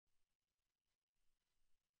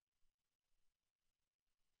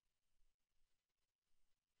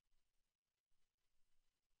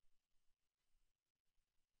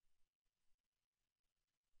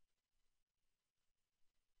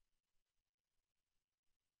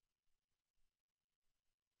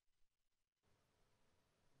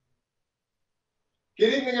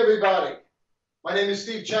Good evening, everybody. My name is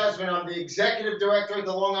Steve Chasman. I'm the Executive Director of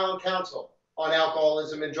the Long Island Council on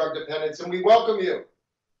Alcoholism and Drug Dependence, and we welcome you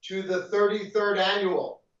to the 33rd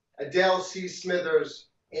Annual Adele C. Smithers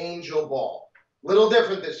Angel Ball. Little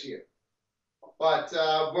different this year, but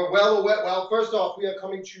we're well aware. Well, first off, we are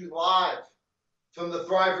coming to you live from the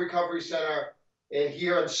Thrive Recovery Center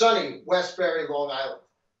here in sunny Westbury, Long Island.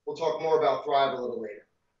 We'll talk more about Thrive a little later.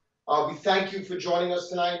 We thank you for joining us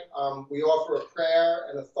tonight. We offer a prayer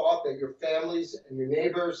and a thought that your families and your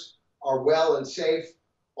neighbors are well and safe,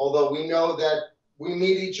 although we know that we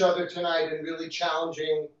meet each other tonight in really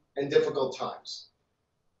challenging and difficult times.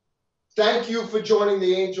 Thank you for joining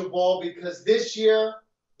the Angel Ball, because this year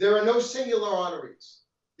there are no singular honorees.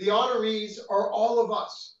 The honorees are all of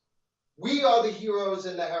us. We are the heroes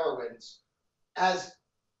and the heroines as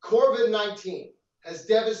COVID-19 has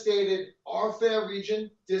devastated our fair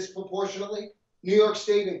region disproportionately, New York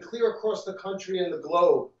State, and clear across the country and the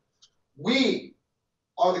globe. We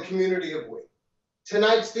are the community of we.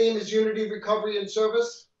 Tonight's theme is Unity, Recovery, and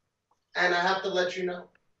Service, and I have to let you know,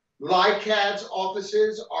 LICADD's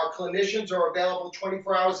offices, our clinicians are available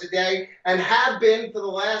 24 hours a day and have been for the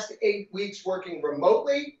last 8 weeks, working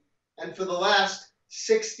remotely and for the last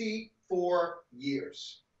 64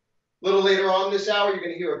 years. A little later on this hour, you're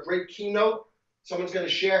going to hear a great keynote. Someone's going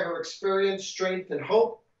to share her experience, strength, and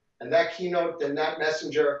hope. And that keynote and that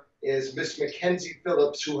messenger is Miss Mackenzie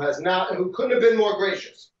Phillips, who couldn't have been more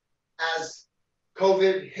gracious. As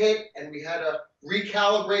COVID hit and we had to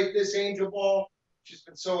recalibrate this Angel Ball, she's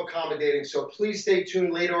been so accommodating. So please stay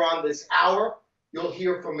tuned later on this hour. You'll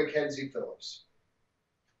hear from Mackenzie Phillips.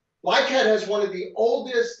 LICADD has one of the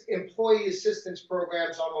oldest employee assistance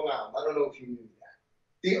programs on Long Island. I don't know if you knew that.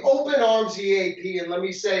 The Open Arms EAP, and let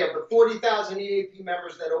me say, of the 40,000 EAP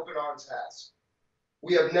members that Open Arms has,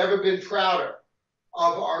 we have never been prouder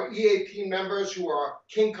of our EAP members who are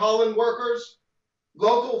King Cullen workers,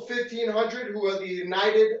 Local 1500, who are the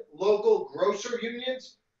United Local Grocer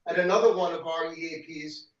Unions, and another one of our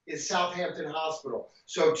EAPs is Southampton Hospital.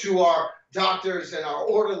 So to our doctors and our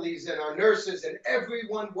orderlies and our nurses and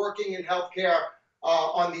everyone working in healthcare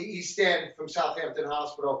on the East End from Southampton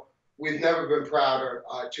Hospital, we've never been prouder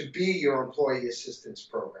to be your employee assistance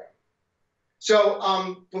program.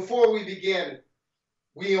 So before we begin,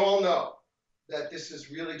 we all know that this is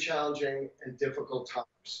really challenging and difficult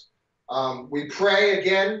times. We pray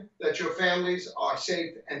again that your families are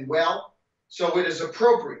safe and well. So it is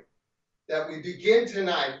appropriate that we begin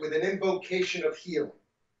tonight with an invocation of healing.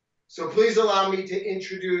 So please allow me to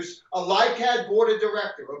introduce a LICADD board of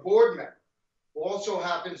director, a board member, who also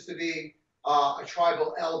happens to be a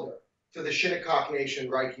tribal elder for the Shinnecock Nation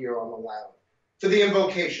right here on Long Island. For the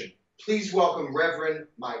invocation, please welcome Reverend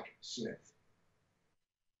Mike Smith.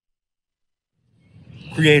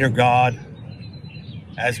 Creator God,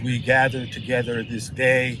 as we gather together this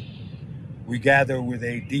day, we gather with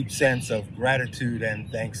a deep sense of gratitude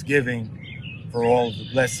and thanksgiving for all of the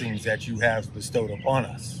blessings that you have bestowed upon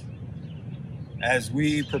us. As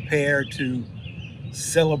we prepare to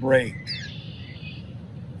celebrate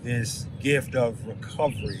this gift of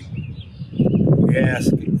recovery, we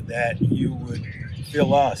ask that you would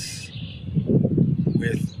fill us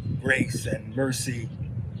with grace and mercy,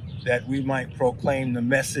 that we might proclaim the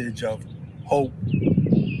message of hope,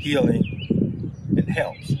 healing, and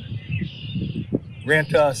health.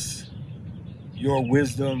 Grant us your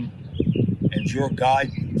wisdom and your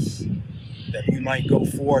guidance, that we might go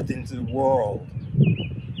forth into the world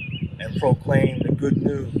and proclaim the good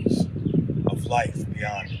news of life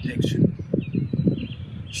beyond addiction.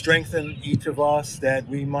 Strengthen each of us that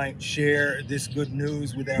we might share this good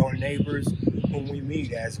news with our neighbors whom we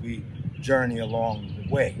meet as we journey along the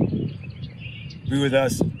way. Be with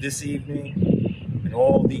us this evening and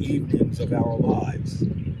all the evenings of our lives.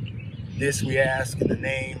 This we ask in the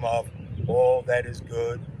name of all that is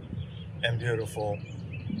good and beautiful,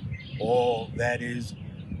 all that is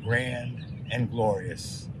grand and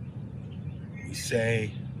glorious. We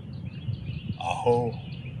say, Aho,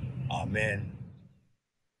 Amen.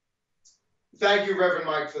 Thank you, Reverend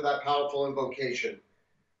Mike, for that powerful invocation.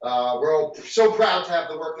 We're all so proud to have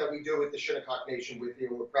the work that we do with the Shinnecock Nation with you.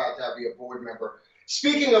 We're proud to have you a board member.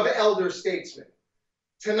 Speaking of elder statesmen,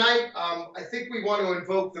 tonight I think we want to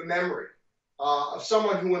invoke the memory of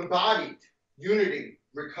someone who embodied unity,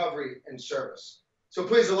 recovery, and service. So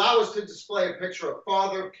please allow us to display a picture of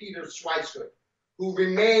Father Peter Swicegood, who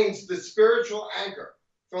remains the spiritual anchor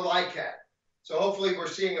for LICADD. So hopefully we're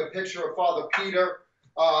seeing a picture of Father Peter.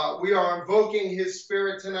 We are invoking his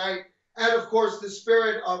spirit tonight, and of course the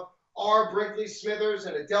spirit of R. Brinkley Smithers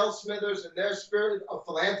and Adele Smithers and their spirit of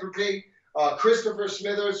philanthropy. Christopher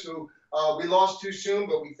Smithers, who We lost too soon,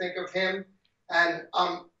 but we think of him. And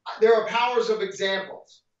there are powers of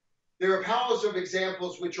examples. There are powers of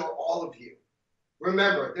examples which are all of you.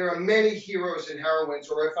 Remember, there are many heroes and heroines,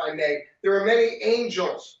 or if I may, there are many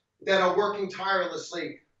angels that are working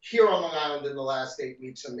tirelessly here on Long Island in the last 8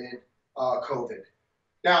 weeks amid COVID.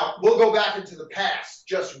 Now, we'll go back into the past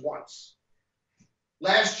just once.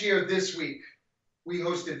 Last year, this week, we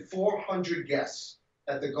hosted 400 guests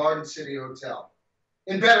at the Garden City Hotel.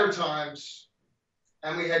 In better times,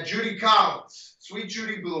 and we had Judy Collins, Sweet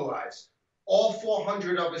Judy Blue Eyes, all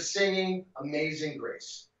 400 of us singing Amazing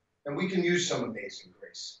Grace. And we can use some Amazing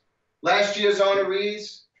Grace. Last year's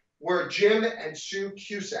honorees were Jim and Sue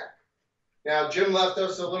Cusack. Now, Jim left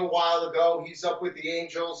us a little while ago. He's up with the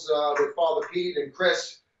Angels with Father Pete and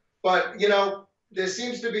Chris. But, you know, there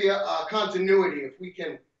seems to be a continuity if we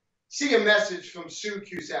can see a message from Sue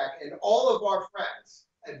Cusack and all of our friends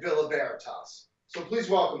at Villa Veritas. So please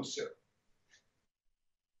welcome Sue.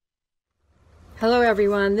 Hello,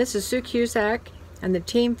 everyone. This is Sue Cusack and the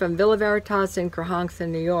team from Villa Veritas in Cohonson,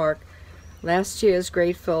 New York, last year's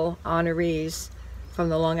grateful honorees from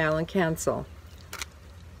the Long Island Council.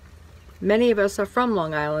 Many of us are from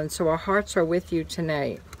Long Island, so our hearts are with you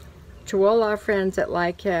tonight. To all our friends at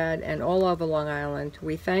LICADD and all over Long Island,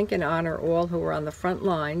 we thank and honor all who are on the front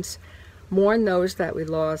lines, mourn those that we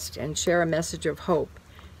lost, and share a message of hope.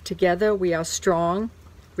 Together, we are strong,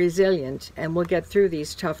 resilient, and will get through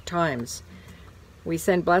these tough times. We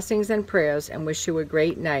send blessings and prayers and wish you a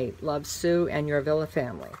great night. Love, Sue and your Villa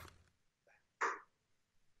family.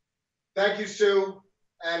 Thank you, Sue.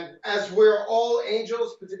 And as we're all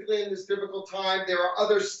angels, particularly in this difficult time, there are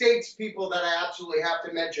other statespeople that I absolutely have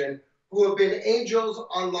to mention who have been angels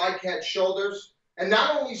on LICADD's shoulders and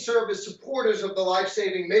not only serve as supporters of the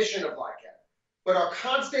life-saving mission of LICADD, but are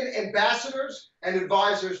constant ambassadors and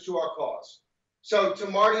advisors to our cause. So to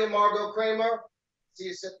Marty and Margot Kramer, see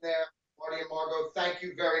you sitting there. Marty and Margot, thank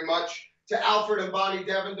you very much. To Alfred and Bonnie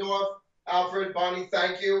Devendorf, Alfred, Bonnie,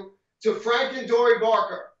 thank you. To Frank and Dory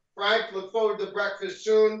Barker, Frank, look forward to breakfast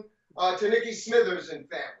soon. To Nikki Smithers and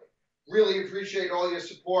family, really appreciate all your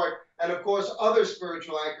support. And of course, other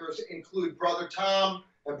spiritual anchors include Brother Tom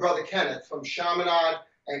and Brother Kenneth from Chaminade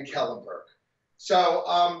and Kellenberg.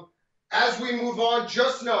 So as we move on,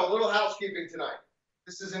 just know, a little housekeeping tonight.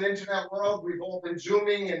 This is an internet world. We've all been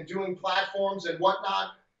Zooming and doing platforms and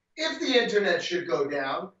whatnot. If the internet should go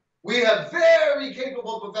down, we have very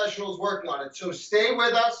capable professionals working on it. So stay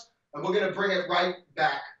with us, and we're going to bring it right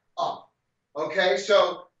back up. Okay,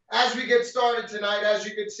 so as we get started tonight, as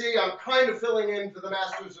you can see, I'm kind of filling in for the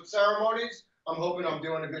Masters of Ceremonies. I'm hoping I'm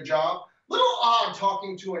doing a good job. Little odd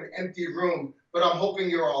talking to an empty room, but I'm hoping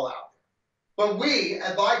you're all out there. But we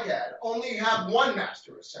at LICADD only have one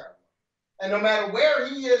Master of Ceremony. And no matter where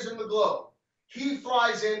he is in the globe, he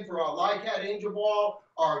flies in for our LICADD Angel Ball,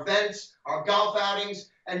 our events, our golf outings,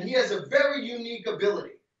 and he has a very unique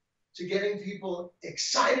ability to getting people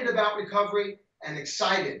excited about recovery and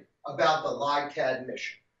excited about the LICADD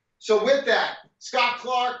mission. So with that, Scott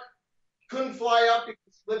Clark couldn't fly up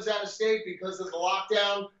because he lives out of state because of the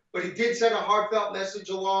lockdown, but he did send a heartfelt message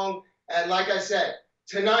along. And like I said,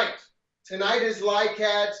 tonight is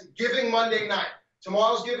LICADD's Giving Monday night.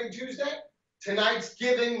 Tomorrow's Giving Tuesday. Tonight's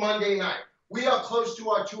Giving Monday night. We are close to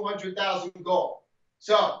our 200,000 goal.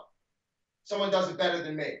 So someone does it better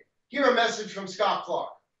than me. Hear a message from Scott Clark.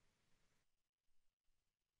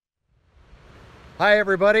 Hi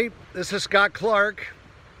everybody, this is Scott Clark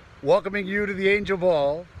welcoming you to the Angel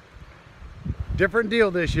Ball. Different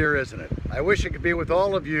deal this year, isn't it? I wish I could be with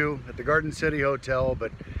all of you at the Garden City Hotel,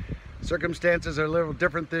 but circumstances are a little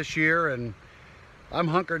different this year, and I'm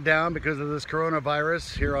hunkered down because of this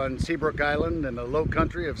coronavirus here on Seabrook Island in the low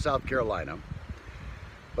country of South Carolina.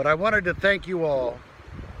 But I wanted to thank you all.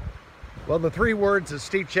 Well, the three words that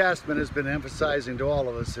Steve Chastman has been emphasizing to all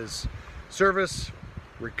of us is service,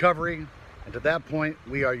 recovery, and to that point,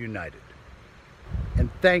 we are united. And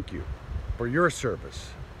thank you for your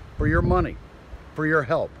service, for your money, for your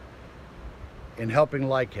help in helping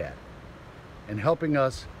LICADD and helping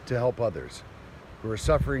us to help others who are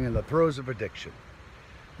suffering in the throes of addiction.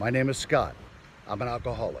 My name is Scott. I'm an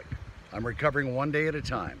alcoholic. I'm recovering one day at a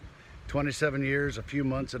time, 27 years, a few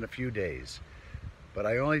months, and a few days. But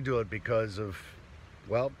I only do it because of,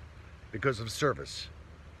 well, because of service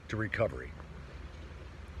to recovery.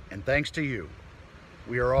 And thanks to you,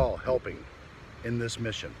 we are all helping in this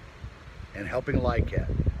mission and helping LICADD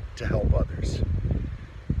to help others.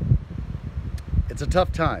 It's a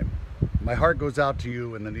tough time. My heart goes out to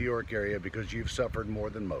you in the New York area because you've suffered more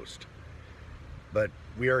than most. But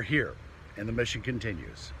we are here and the mission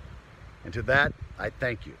continues. And to that, I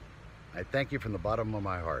thank you. I thank you from the bottom of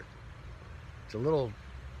my heart. It's a little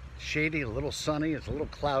shady, a little sunny, it's a little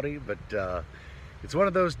cloudy, but it's one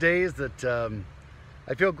of those days that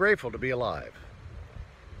I feel grateful to be alive.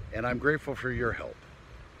 And I'm grateful for your help.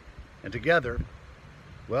 And together,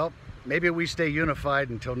 well, maybe we stay unified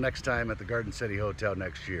until next time at the Garden City Hotel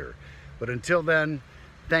next year. But until then,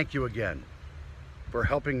 thank you again for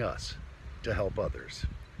helping us to help others.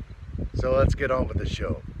 So let's get on with the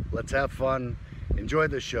show. Let's have fun, enjoy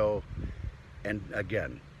the show, and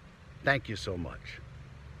again, thank you so much.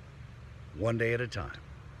 One day at a time.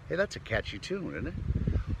 Hey, that's a catchy tune, isn't it?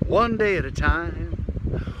 One day at a time,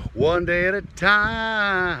 one day at a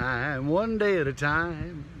time, one day at a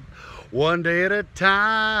time, one day at a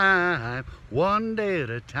time, one day at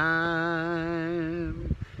a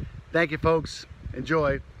time. Thank you, folks.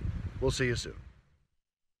 Enjoy. We'll see you soon.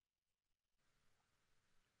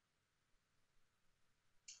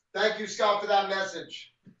 Thank you, Scott, for that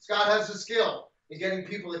message. Scott has a skill in getting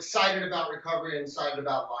people excited about recovery and excited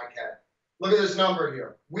about LICADD. Look at this number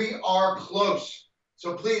here. We are close.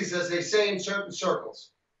 So please, as they say in certain circles,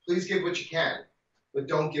 please give what you can, but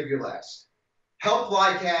don't give your last. Help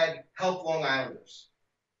LICADD, help Long Islanders.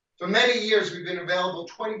 For many years, we've been available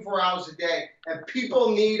 24 hours a day, and people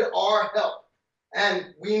need our help, and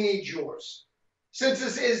we need yours. Since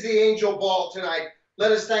this is the Angel Ball tonight,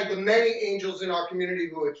 let us thank the many angels in our community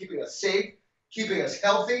who are keeping us safe, keeping us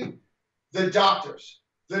healthy, the doctors,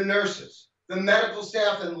 the nurses, the medical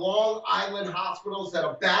staff in Long Island hospitals that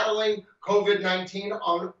are battling COVID-19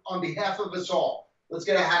 on behalf of us all. Let's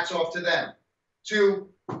get our hats off to them. To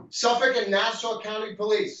Suffolk and Nassau County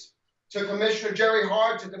Police, to Commissioner Jerry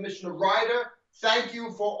Hart, to Commissioner Ryder, thank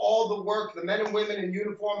you for all the work the men and women in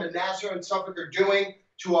uniform in Nassau and Suffolk are doing.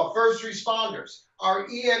 To our first responders, our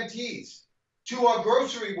EMTs, to our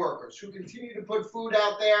grocery workers who continue to put food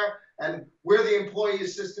out there, and we're the employee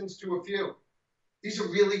assistants to a few. These are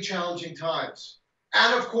really challenging times.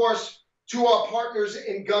 And of course, to our partners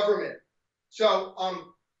in government. So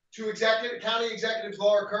to County Executives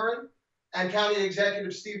Laura Curran and County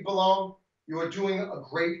Executive Steve Ballone, you are doing a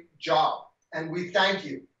great job, and we thank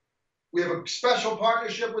you. We have a special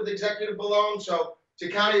partnership with Executive Ballone, so to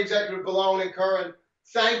County Executive Ballone and Curran,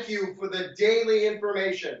 thank you for the daily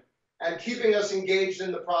information and keeping us engaged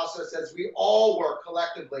in the process as we all work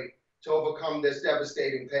collectively to overcome this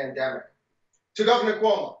devastating pandemic. To Governor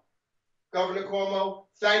Cuomo,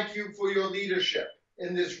 thank you for your leadership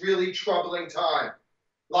in this really troubling time.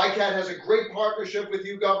 LICADD has a great partnership with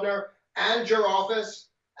you, Governor, and your office,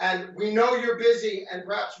 and we know you're busy and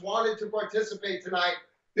perhaps wanted to participate tonight,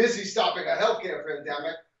 busy stopping a healthcare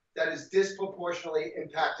pandemic that is disproportionately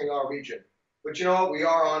impacting our region. But you know what? We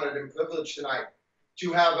are honored and privileged tonight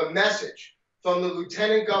to have a message from the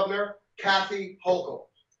Lieutenant Governor, Kathy Hochul.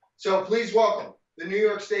 So please welcome the New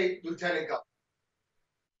York State Lieutenant Governor.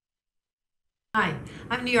 Hi,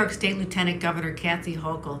 I'm New York State Lieutenant Governor Kathy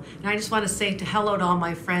Hochul, and I just want to say hello to all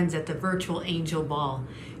my friends at the virtual Angel Ball.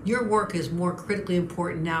 Your work is more critically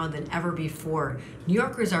important now than ever before. New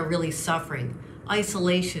Yorkers are really suffering.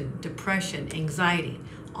 Isolation, depression, anxiety,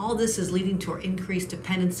 all this is leading to our increased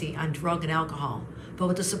dependency on drug and alcohol. But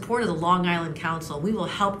with the support of the Long Island Council, we will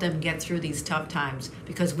help them get through these tough times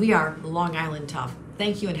because we are Long Island tough.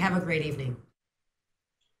 Thank you and have a great evening.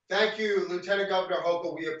 Thank you, Lieutenant Governor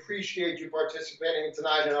Hochul. We appreciate you participating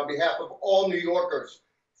tonight, and on behalf of all New Yorkers,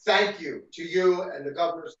 thank you to you and the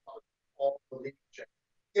governor's office for all the leadership.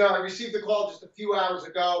 You know, I received a call just a few hours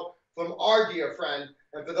ago from our dear friend,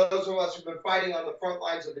 and for those of us who've been fighting on the front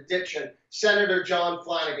lines of addiction, Senator John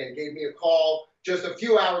Flanagan gave me a call just a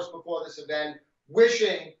few hours before this event,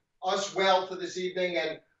 wishing us well for this evening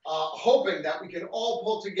and hoping that we can all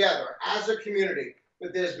pull together as a community.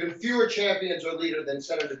 But there's been fewer champions or leaders than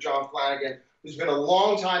Senator John Flanagan, who's been a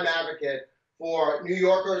longtime advocate for New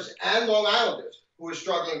Yorkers and Long Islanders who are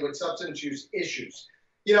struggling with substance use issues.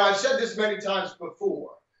 You know, I've said this many times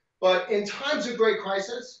before, but in times of great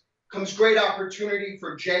crisis comes great opportunity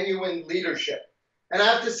for genuine leadership. And I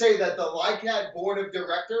have to say that the LICADD Board of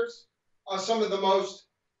Directors are some of the most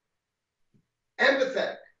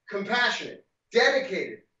empathetic, compassionate,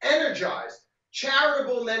 dedicated, energized,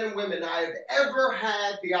 charitable men and women I have ever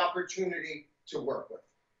had the opportunity to work with.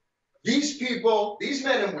 These people, these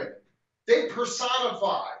men and women, they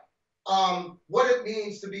personify what it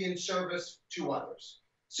means to be in service to others.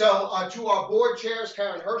 So to our board chairs,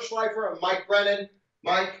 Karen Hirschleifer and Mike Brennan.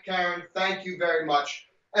 Mike, Karen, thank you very much.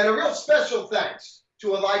 And a real special thanks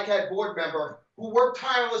to a LICADD board member who worked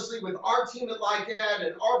tirelessly with our team at LICADD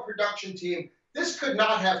and our production team. This could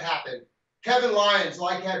not have happened. Kevin Lyons,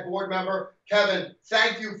 LICADD board member. Kevin,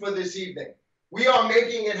 thank you for this evening. We are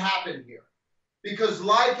making it happen here because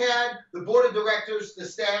LICADD, the board of directors, the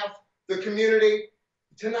staff, the community.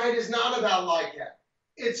 Tonight is not about LICADD.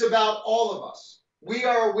 It's about all of us. We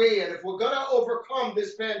are we, and if we're going to overcome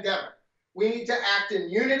this pandemic, we need to act in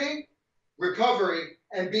unity, recovery,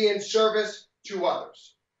 and be in service to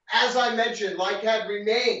others. As I mentioned, LICADD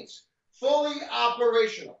remains fully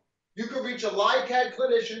operational. You can reach a LICADD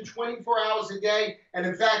clinician 24 hours a day, and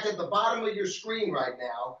in fact, at the bottom of your screen right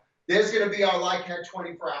now, there's going to be our LICADD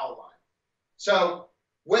 24-hour line. So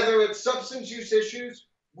whether it's substance use issues,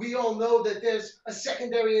 we all know that there's a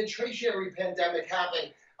secondary and tertiary pandemic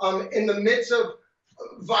happening in the midst of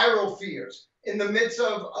viral fears, in the midst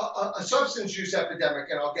of a substance use epidemic,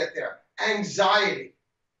 and I'll get there, anxiety,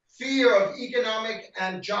 fear of economic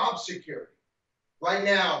and job security. Right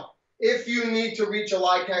now, if you need to reach a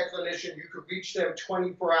LICADD clinician, you could reach them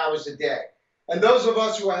 24 hours a day. And those of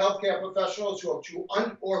us who are healthcare professionals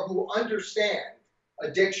who understand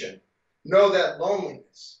addiction know that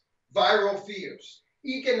loneliness, viral fears,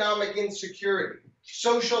 economic insecurity,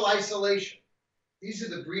 social isolation, these are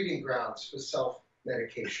the breeding grounds for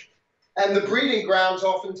self-medication. And the breeding grounds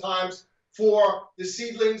oftentimes for the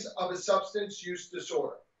seedlings of a substance use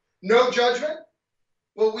disorder. No judgment,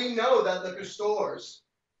 but we know that liquor stores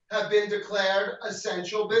have been declared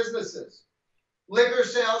essential businesses. Liquor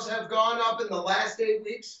sales have gone up in the last 8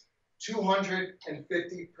 weeks,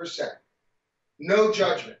 250%. No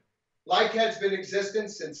judgment. LICADD's been in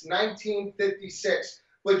existence since 1956,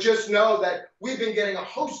 but just know that we've been getting a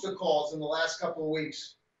host of calls in the last couple of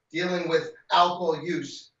weeks dealing with alcohol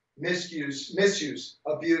use, misuse,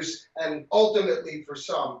 abuse, and ultimately for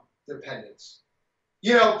some, dependence.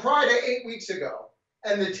 You know, prior to 8 weeks ago,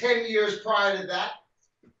 and the 10 years prior to that,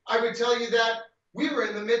 I would tell you that we were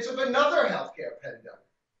in the midst of another healthcare pandemic.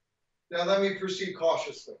 Now, let me proceed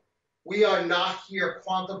cautiously. We are not here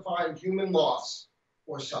quantifying human loss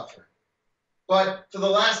or suffering. But for the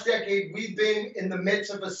last decade, we've been in the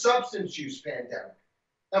midst of a substance use pandemic.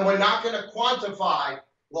 And we're not going to quantify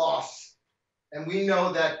loss. And we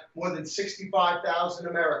know that more than 65,000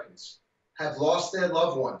 Americans have lost their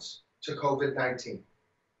loved ones to COVID-19.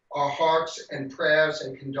 Our hearts and prayers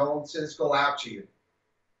and condolences go out to you.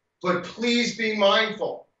 But please be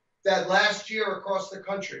mindful that last year across the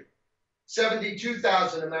country,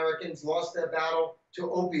 72,000 Americans lost their battle to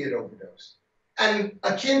opiate overdose. And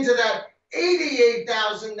akin to that,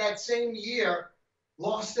 88,000 that same year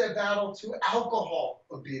lost their battle to alcohol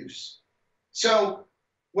abuse. So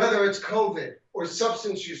whether it's COVID or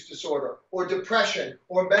substance use disorder or depression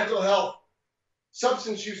or mental health,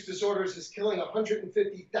 substance use disorders is killing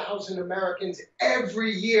 150,000 Americans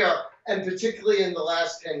every year, and particularly in the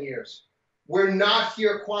last 10 years. We're not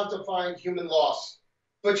here quantifying human loss.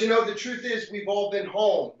 But you know, the truth is we've all been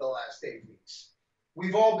home the last 8 weeks.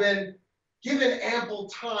 We've all been given ample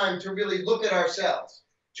time to really look at ourselves,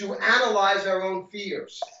 to analyze our own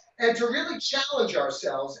fears, and to really challenge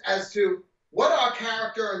ourselves as to what our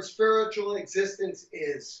character and spiritual existence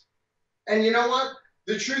is. And you know what?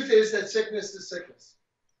 The truth is that sickness is sickness,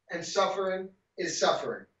 and suffering is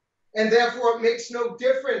suffering. And therefore, it makes no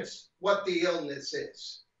difference what the illness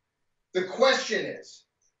is. The question is,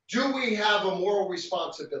 do we have a moral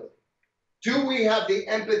responsibility? Do we have the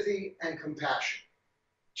empathy and compassion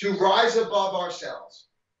to rise above ourselves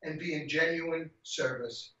and be in genuine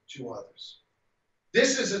service to others?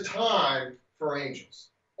 This is a time for angels,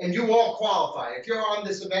 and you all qualify. If you're on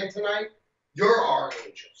this event tonight, you're our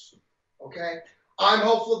angels, okay? I'm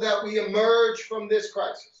hopeful that we emerge from this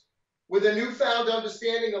crisis with a newfound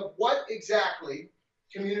understanding of what exactly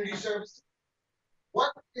community service is.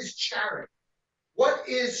 What is charity? What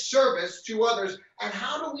is service to others? And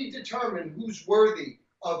how do we determine who's worthy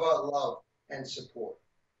of our love and support?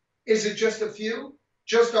 Is it just a few?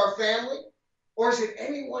 Just our family? Or is it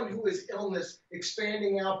anyone who is illness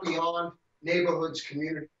expanding out beyond neighborhoods,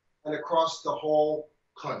 community, and across the whole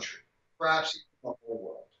country, perhaps even the whole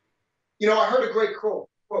world? You know, I heard a great quote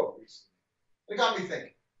recently. It got me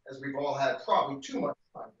thinking, as we've all had probably too much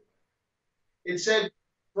time. It said,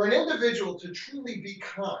 for an individual to truly be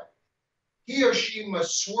kind, he or she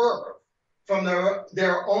must swerve from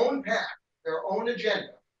their own path, their own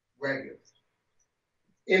agenda regularly.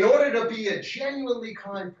 In order to be a genuinely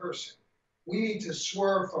kind person, we need to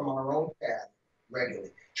swerve from our own path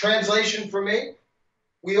regularly. Translation for me,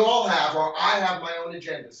 we all have, or I have my own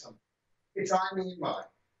agenda sometimes. It's I, me, and mine.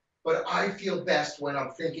 But I feel best when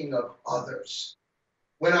I'm thinking of others,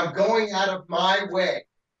 when I'm going out of my way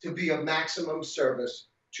to be of maximum service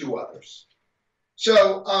to others.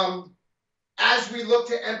 So as we look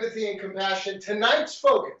to empathy and compassion, tonight's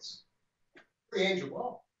focus, the Angel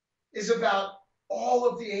Ball, is about all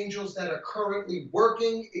of the angels that are currently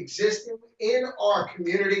working, existing in our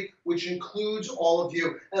community, which includes all of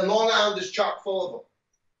you. And Long Island is chock full of them.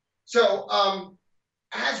 So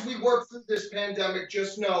as we work through this pandemic,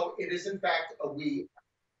 just know it is in fact a we.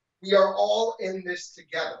 We are all in this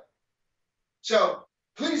together. So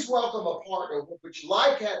please welcome a partner which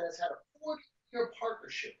LICADD has had a 40-year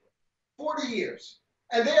partnership with, 40 years.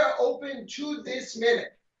 And they are open to this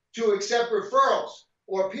minute to accept referrals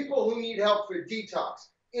or people who need help for detox,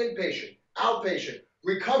 inpatient, outpatient,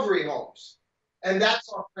 recovery homes. And that's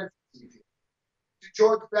our friend to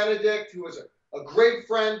George Benedict, who was a great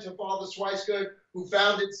friend to Father Swicegood, who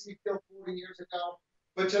founded Seafield 40 years ago.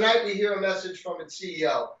 But tonight we hear a message from its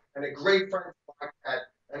CEO and a great friend to LICADD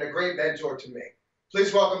and a great mentor to me.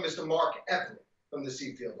 Please welcome Mr. Mark Epley from the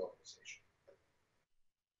Seafield organization.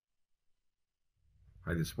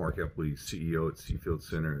 Hi, this is Mark Epley, CEO at Seafield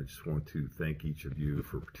Center. I just want to thank each of you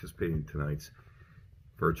for participating in tonight's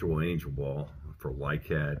virtual Angel Ball for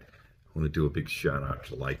LICADD. I want to do a big shout out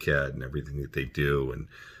to LICADD and everything that they do, and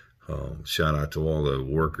shout out to all the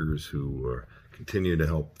workers who continue to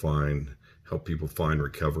help people find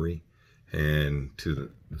recovery, and to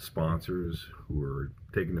the sponsors who are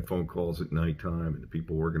taking the phone calls at nighttime, and the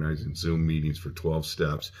people organizing Zoom meetings for 12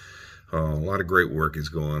 steps. A lot of great work is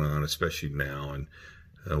going on, especially now,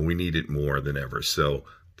 and we need it more than ever. So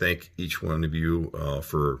thank each one of you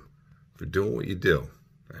for doing what you do.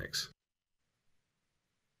 Thanks.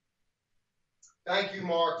 Thank you,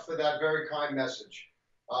 Mark, for that very kind message.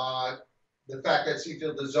 The fact that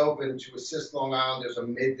Seafield is open to assist Long Islanders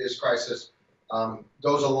amid this crisis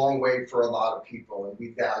goes a long way for a lot of people, and we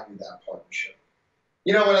value that partnership.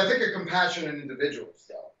 You know, when I think of compassionate individuals,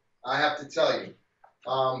 though, I have to tell you,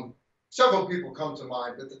 several people come to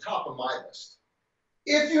mind, but the top of my list.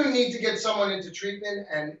 If you need to get someone into treatment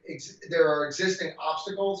and there are existing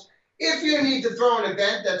obstacles, if you need to throw an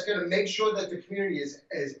event that's going to make sure that the community is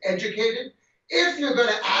educated, if you're going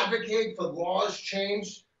to advocate for laws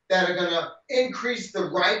changed that are going to increase the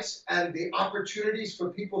rights and the opportunities for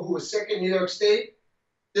people who are sick in New York State,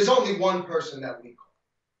 there's only one person that we call.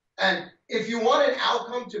 And if you want an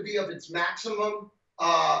outcome to be of its maximum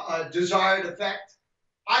desired effect,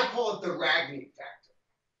 I call it the Ragney factor.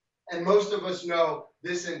 And most of us know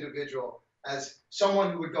this individual as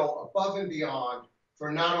someone who would go above and beyond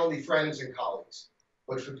for not only friends and colleagues,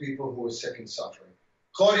 but for people who are sick and suffering.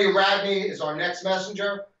 Claudia Ragney is our next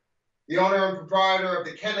messenger, the owner and proprietor of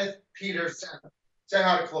the Kenneth Peters Center. Say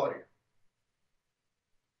hi to Claudia.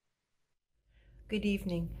 Good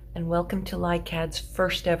evening, and welcome to LICADD's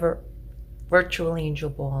first ever virtual Angel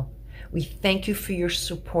Ball. We thank you for your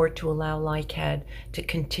support to allow LICADD to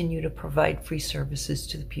continue to provide free services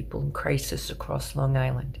to the people in crisis across Long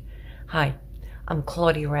Island. Hi, I'm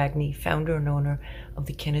Claudia Ragney, founder and owner of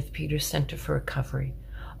the Kenneth Peters Center for Recovery.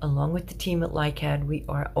 Along with the team at LICADD, we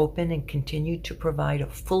are open and continue to provide a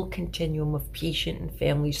full continuum of patient and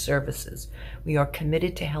family services. We are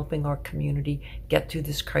committed to helping our community get through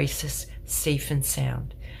this crisis safe and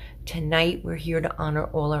sound. Tonight, we're here to honor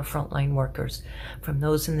all our frontline workers, from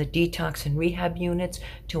those in the detox and rehab units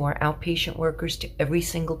to our outpatient workers to every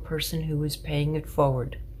single person who is paying it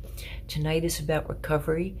forward. Tonight is about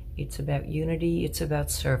recovery, it's about unity, it's about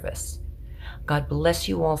service. God bless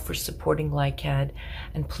you all for supporting LICADD,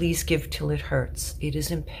 and please give till it hurts. It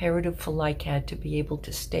is imperative for LICADD to be able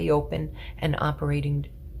to stay open and operating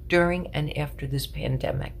during and after this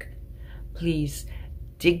pandemic. Please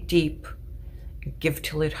dig deep, give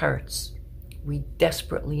till it hurts. We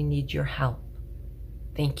desperately need your help.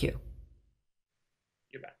 Thank you.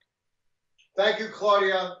 You're back. Thank you,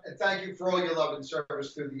 Claudia, and thank you for all your love and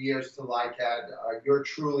service through the years to LICADD. You're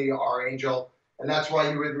truly our angel. And that's why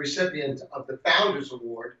you were the recipient of the Founders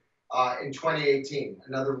Award in 2018,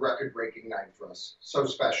 another record-breaking night for us. So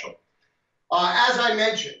special. As I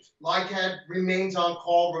mentioned, LICADD remains on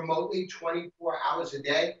call remotely 24 hours a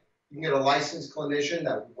day. You can get a licensed clinician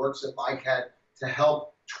that works at LICADD to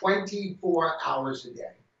help 24 hours a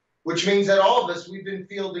day, which means that all of us, we've been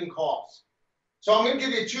fielding calls. So I'm going to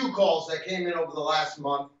give you 2 calls that came in over the last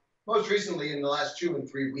month, most recently in the last 2 and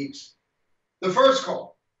 3 weeks. The first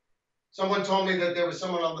call. Someone told me that there was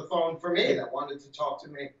someone on the phone for me that wanted to talk to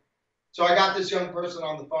me. So I got this young person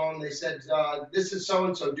on the phone. They said, this is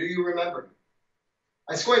so-and-so. Do you remember me?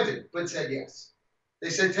 I squinted, but said yes. They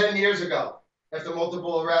said 10 years ago, after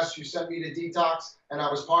multiple arrests, you sent me to detox, and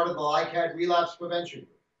I was part of the LICADD relapse prevention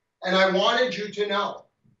group. And I wanted you to know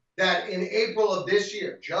that in April of this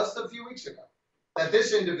year, just a few weeks ago, that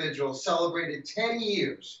this individual celebrated 10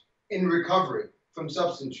 years in recovery from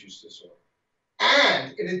substance use disorder.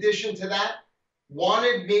 And in addition to that,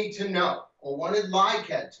 wanted me to know, or wanted LICADD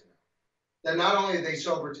to know, that not only are they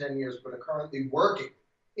sober 10 years, but are currently working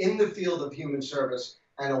in the field of human service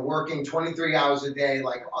and are working 23 hours a day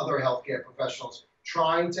like other healthcare professionals,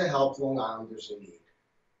 trying to help Long Islanders in need.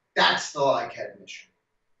 That's the LICADD mission.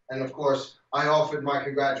 And of course, I offered my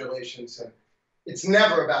congratulations. And it's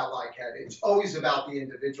never about LICADD. It's always about the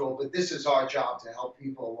individual, but this is our job to help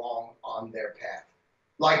people along on their path.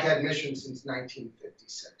 LICADD mission since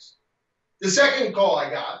 1956. The second call I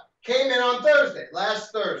got came in on Thursday,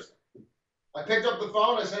 last Thursday. I picked up the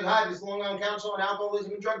phone. I said, "Hi, this is Long Island Council on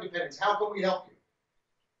Alcoholism and Drug Dependence. How can we help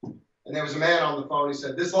you?" And there was a man on the phone. He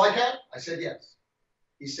said, "This LICADD?" I said, "Yes."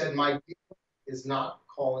 He said, "My dealer is not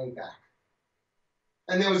calling back."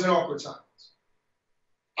 And there was an awkward silence.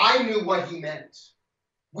 I knew what he meant.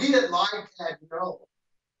 We at LICADD know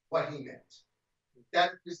what he meant.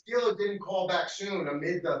 That if his dealer didn't call back soon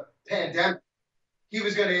amid the pandemic, he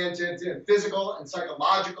was going to enter into physical and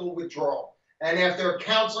psychological withdrawal. And after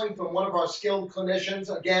counseling from one of our skilled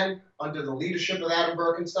clinicians, again, under the leadership of Adam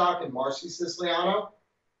Birkenstock and Marcy Siciliano,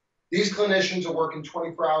 these clinicians are working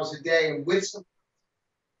 24 hours a day. And with some,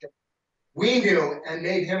 we knew and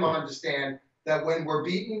made him understand that when we're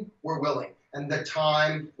beaten, we're willing. And the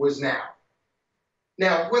time was now.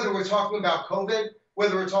 Now, whether we're talking about COVID,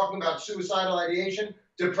 whether we're talking about suicidal ideation,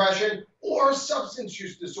 depression, or substance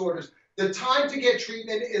use disorders, the time to get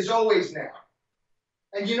treatment is always now.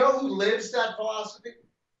 And you know who lives that philosophy?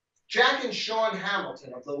 Jack and Sean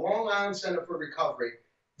Hamilton of the Long Island Center for Recovery.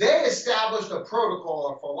 They established a protocol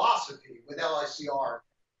or philosophy with LICR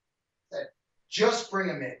that just bring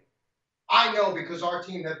them in. I know because our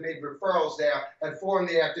team have made referrals there at 4 in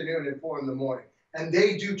the afternoon and 4 in the morning. And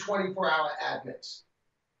they do 24-hour admits.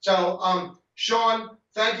 So, Sean,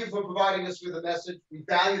 thank you for providing us with a message. We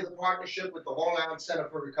value the partnership with the Long Island Center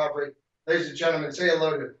for Recovery. Ladies and gentlemen, say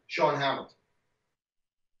hello to Sean Hamilton.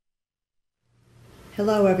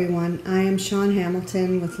 Hello everyone, I am Sean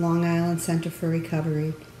Hamilton with Long Island Center for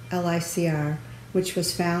Recovery, LICR, which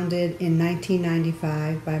was founded in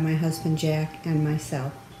 1995 by my husband Jack and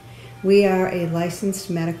myself. We are a licensed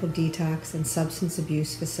medical detox and substance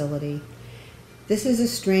abuse facility. This is a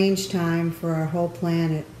strange time for our whole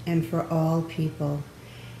planet and for all people.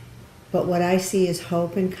 But what I see is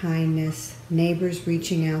hope and kindness, neighbors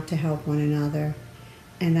reaching out to help one another.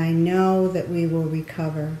 And I know that we will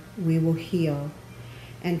recover, we will heal,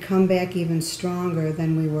 and come back even stronger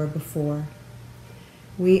than we were before.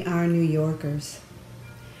 We are New Yorkers.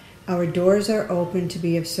 Our doors are open to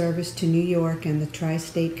be of service to New York and the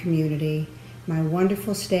tri-state community. My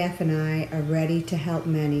wonderful staff and I are ready to help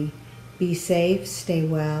many. Be safe, stay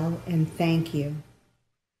well, and thank you.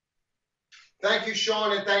 Thank you,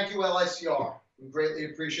 Sean, and thank you, LICR. We greatly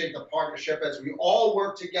appreciate the partnership as we all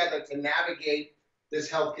work together to navigate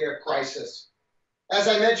this healthcare crisis. As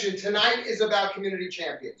I mentioned, tonight is about community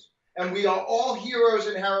champions, and we are all heroes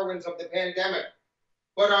and heroines of the pandemic.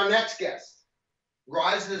 But our next guest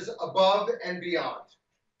rises above and beyond.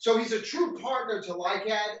 So he's a true partner to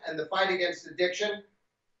LICADD and the fight against addiction.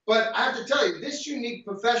 But I have to tell you, this unique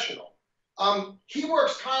professional, he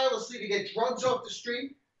works tirelessly to get drugs off the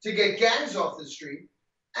street, to get gangs off the street,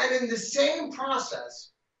 and in the same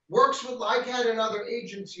process, works with LICADD and other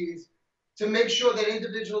agencies to make sure that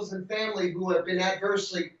individuals and family who have been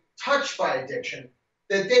adversely touched by addiction,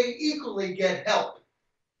 that they equally get help.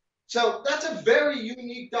 So that's a very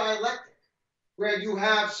unique dialectic, where you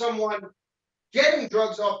have someone getting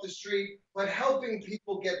drugs off the street, but helping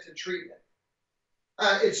people get to treatment.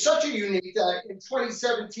 It's such a unique that in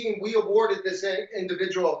 2017, we awarded this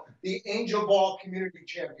individual the Angel Ball Community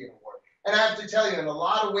Champion Award. And I have to tell you, in a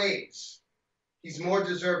lot of ways, he's more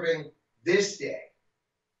deserving this day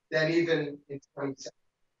than even in 2017.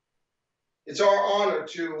 It's our honor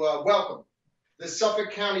to welcome the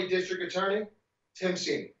Suffolk County District Attorney, Tim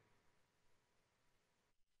Sini.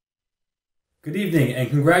 Good evening, and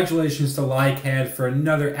congratulations to LICADD for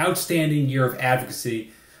another outstanding year of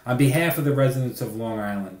advocacy on behalf of the residents of Long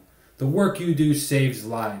Island. The work you do saves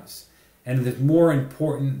lives, and it is more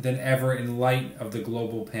important than ever in light of the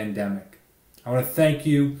global pandemic. I want to thank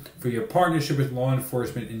you for your partnership with law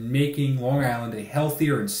enforcement in making Long Island a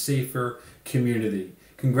healthier and safer community.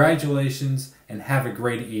 Congratulations, and have a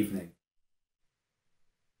great evening.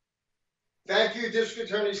 Thank you, District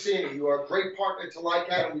Attorney Sini. You are a great partner to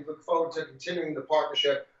LICADD, and we look forward to continuing the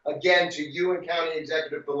partnership. Again, to you and County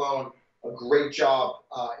Executive Bellone, a great job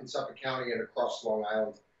in Suffolk County and across Long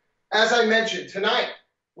Island. As I mentioned, tonight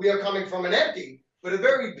we are coming from an empty but a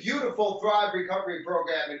very beautiful Thrive Recovery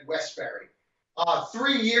program in Westbury.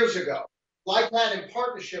 3 years ago, LICADD, in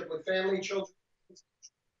partnership with Family and Children,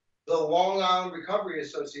 the Long Island Recovery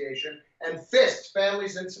Association, and FIST,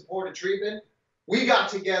 Families in Supported Treatment, we got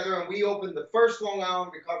together and we opened the first Long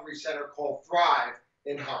Island Recovery Center called Thrive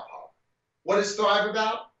in Hop Hop. What is Thrive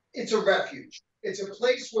about? It's a refuge. It's a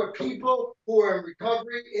place where people who are in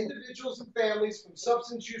recovery, individuals and families from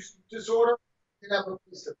substance use disorder, can have a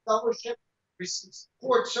place of fellowship, receive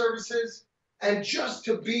support services, and just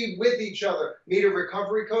to be with each other, meet a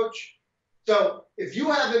recovery coach. So if you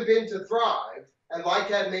haven't been to Thrive, and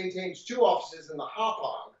LICADD maintains 2 offices in the Hop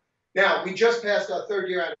Hog. Now, we just passed our 3rd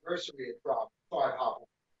year anniversary at Thrive Hop Hog.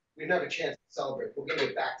 We didn't have a chance to celebrate. We're going to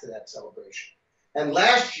get back to that celebration. And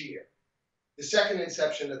last year, the second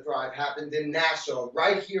inception of Thrive happened in Nassau,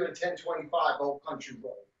 right here in 1025 Old Country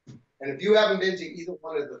Road. And if you haven't been to either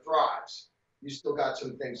one of the Thrives, you still got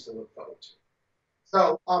some things to look forward to.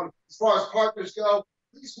 So as far as partners go,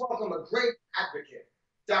 please welcome a great advocate,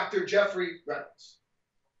 Dr. Jeffrey Reynolds.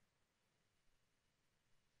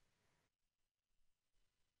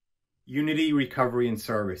 Unity, Recovery, and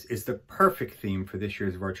Service is the perfect theme for this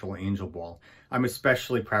year's Virtual Angel Ball. I'm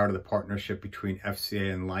especially proud of the partnership between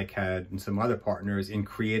FCA and LICADD and some other partners in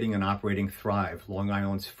creating and operating Thrive, Long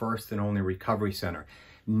Island's first and only recovery center.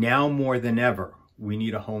 Now more than ever, we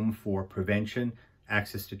need a home for prevention,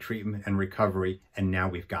 access to treatment, and recovery, and now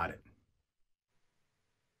we've got it.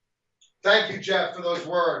 Thank you, Jeff, for those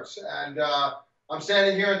words. And I'm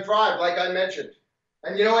standing here in Thrive, like I mentioned.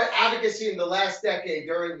 And you know what? Advocacy in the last decade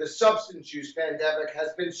during the substance use pandemic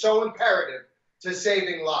has been so imperative to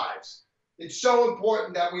saving lives. It's so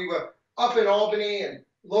important that we were up in Albany and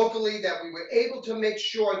locally, that we were able to make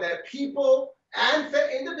sure that people and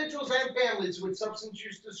individuals and families with substance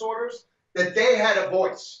use disorders, that they had a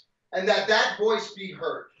voice and that that voice be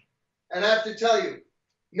heard. And I have to tell you,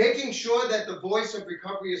 making sure that the voice of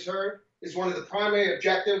recovery is heard is one of the primary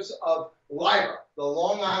objectives of LIRA, the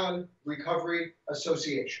Long Island Recovery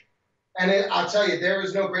Association. And I'll tell you, there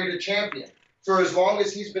is no greater champion for as long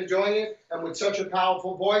as he's been doing it and with such a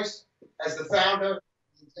powerful voice as the founder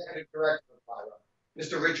and executive director of LIRA,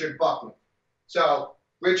 Mr. Richard Buckman. So,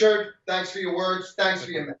 Richard, thanks for your words. Thanks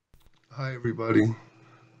for your message. Hi, everybody.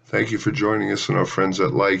 Thank you for joining us and our friends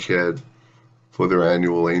at LICADD for their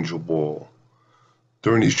annual Angel Ball.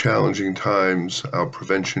 During these challenging times, our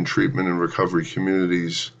prevention, treatment, and recovery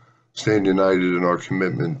communities stand united in our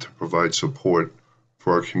commitment to provide support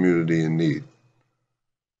for our community in need.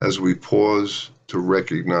 As we pause to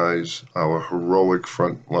recognize our heroic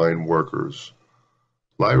frontline workers,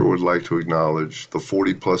 LIRA would like to acknowledge the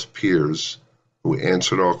 40-plus peers who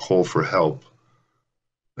answered our call for help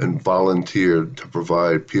and volunteered to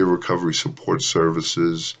provide peer recovery support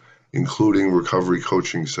services, including recovery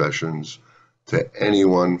coaching sessions, to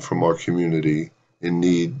anyone from our community in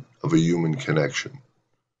need of a human connection.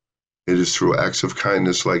 It is through acts of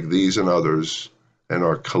kindness like these and others, and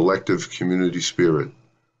our collective community spirit,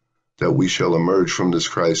 that we shall emerge from this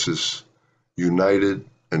crisis united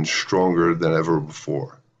and stronger than ever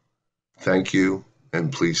before. Thank you,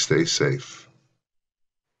 and please stay safe.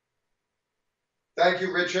 Thank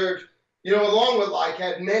you, Richard. You know, along with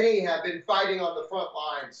LICADD, many have been fighting on the front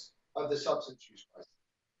lines of the substance use crisis,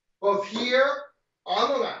 both here on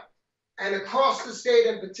Long Island and across the state,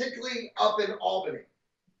 and particularly up in Albany,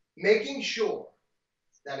 making sure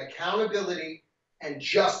that accountability and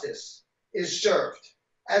justice is served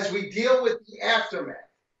as we deal with the aftermath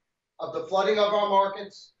of the flooding of our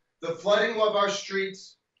markets, the flooding of our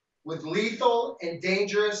streets with lethal and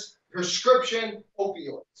dangerous prescription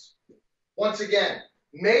opioids. Once again,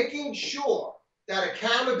 making sure that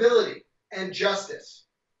accountability and justice,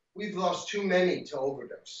 we've lost too many to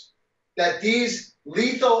overdose, that these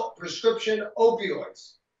lethal prescription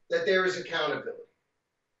opioids, that there is accountability.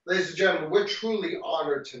 Ladies and gentlemen, we're truly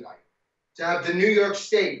honored tonight to have the New York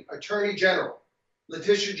State Attorney General,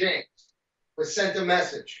 Letitia James, who sent a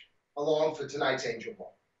message along for tonight's Angel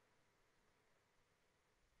Ball.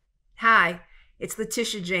 Hi, it's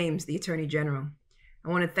Letitia James, the Attorney General. I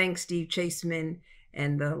want to thank Steve Chaseman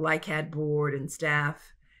and the LICADD board and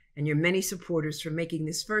staff and your many supporters for making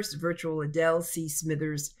this first virtual Adele C.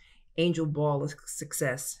 Smithers Angel Ball a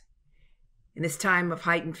success. In this time of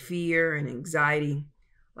heightened fear and anxiety,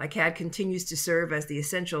 LICADD continues to serve as the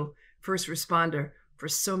essential first responder for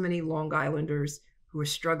so many Long Islanders who are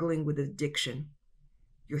struggling with addiction.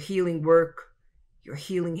 Your healing work, your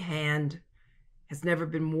healing hand has never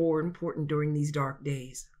been more important during these dark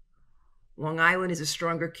days. Long Island is a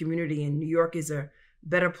stronger community, and New York is a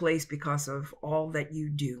better place because of all that you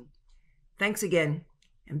do. Thanks again,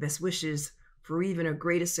 and best wishes for even a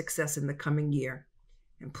greater success in the coming year.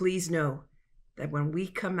 And please know that when we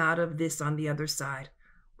come out of this on the other side,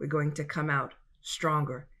 we're going to come out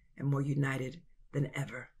stronger and more united than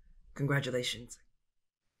ever. Congratulations.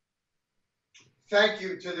 thank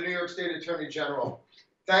you to the New York State Attorney General.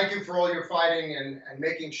 Thank you for all your fighting and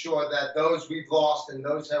making sure that those we've lost and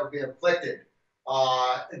those that have been afflicted,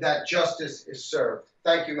 that justice is served.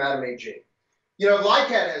 Thank you, Madam AG. You know,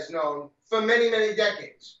 LICADD has known for many, many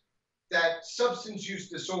decades that substance use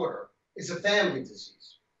disorder is a family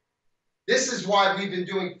disease. This is why we've been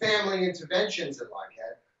doing family interventions at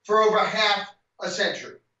LICADD for over half a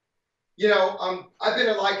century. You know, I've been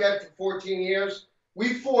at LICADD for 14 years.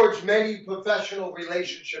 We forged many professional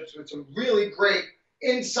relationships with some really great,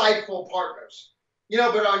 insightful partners. You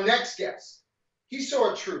know, but our next guest, he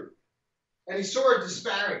saw a truth and he saw a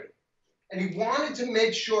disparity. And he wanted to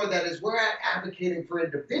make sure that as we're advocating for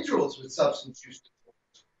individuals with substance use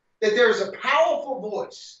disorders, that there is a powerful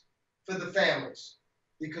voice for the families,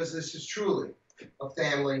 because this is truly a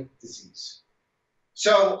family disease.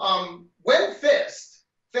 So when FIST,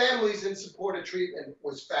 Families in Support of Treatment,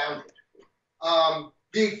 was founded,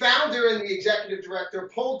 the founder and the executive director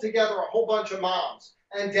pulled together a whole bunch of moms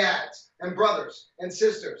and dads and brothers and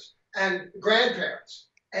sisters and grandparents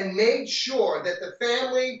and made sure that the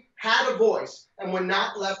family had a voice and were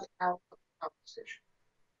not left out of the conversation.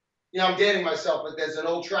 You know, I'm dating myself, but there's an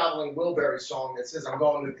old Traveling Wilbury song that says, I'm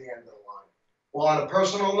going to the end of the line. Well, on a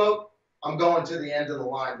personal note, I'm going to the end of the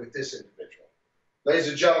line with this individual. Ladies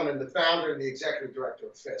and gentlemen, the founder and the executive director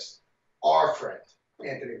of FIST, our friend,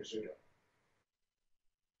 Anthony Rizzuto.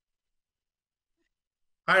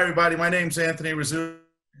 Hi, everybody. My name's Anthony Rizzuto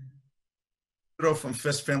from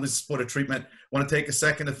FIST Families in Support of Treatment. I want to take a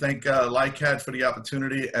second to thank LICADD for the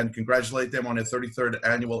opportunity and congratulate them on their 33rd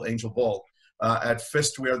annual Angel Ball. At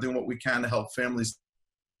FIST, we are doing what we can to help families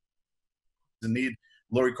in need.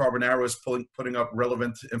 Lori Carbonaro is putting up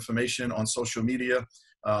relevant information on social media.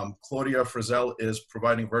 Claudia Frizzell is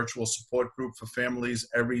providing virtual support group for families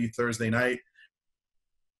every Thursday night.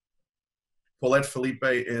 Paulette Felipe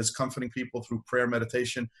is comforting people through prayer,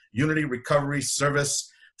 meditation, unity, recovery,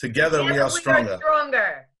 service. Together we are stronger.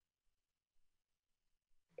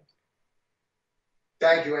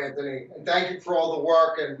 Thank you, Anthony, and thank you for all the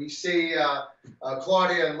work. And we see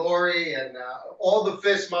Claudia and Lori and all the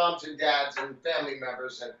FIST moms and dads and family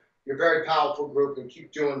members, and you're a very powerful group, and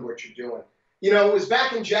keep doing what you're doing. You know, it was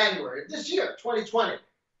back in January this year, 2020.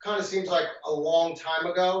 Kind of seems like a long time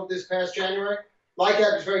ago, this past January.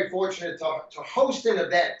 LICADD was very fortunate to host an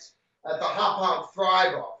event at the Hop On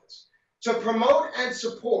Thrive office to promote and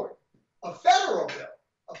support a federal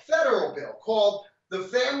bill called the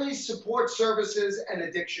Family Support Services and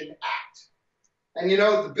Addiction Act. And you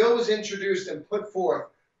know, the bill was introduced and put forth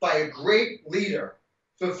by a great leader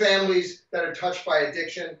for families that are touched by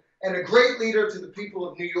addiction, and a great leader to the people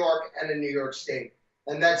of New York and in New York State,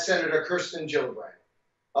 and that's Senator Kirsten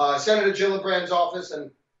Gillibrand. Senator Gillibrand's office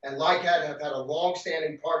and LICADD have had a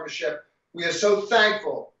long-standing partnership. We are so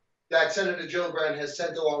thankful that Senator Gillibrand has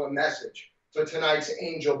sent along a message for tonight's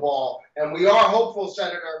Angel Ball. And we are hopeful,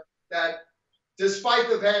 Senator, that despite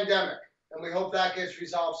the pandemic, and we hope that gets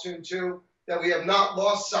resolved soon too, that we have not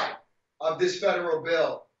lost sight of this federal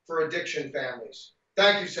bill for addiction families.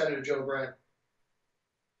 Thank you, Senator Gillibrand.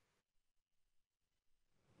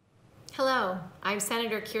 Hello, I'm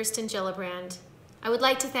Senator Kirsten Gillibrand. I would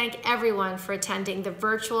like to thank everyone for attending the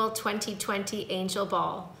virtual 2020 Angel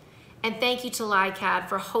Ball, and thank you to LICADD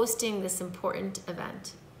for hosting this important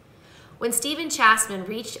event. When Stephen Chasman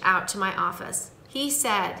reached out to my office, he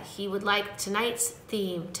said he would like tonight's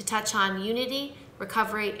theme to touch on unity,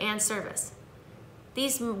 recovery, and service.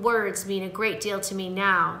 These words mean a great deal to me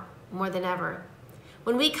now more than ever.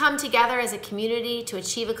 When we come together as a community to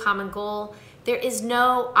achieve a common goal, there is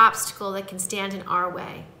no obstacle that can stand in our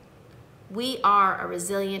way. We are a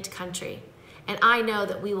resilient country, and I know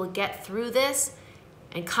that we will get through this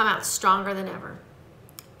and come out stronger than ever.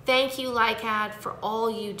 Thank you, LICADD, for all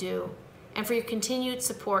you do and for your continued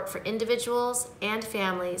support for individuals and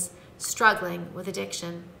families struggling with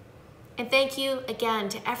addiction. And thank you again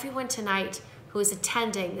to everyone tonight who is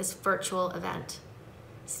attending this virtual event.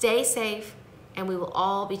 Stay safe, and we will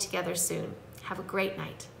all be together soon. Have a great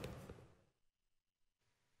night.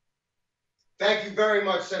 Thank you very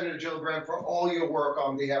much, Senator Gillibrand, for all your work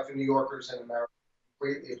on behalf of New Yorkers and Americans.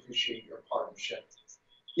 Greatly appreciate your partnership.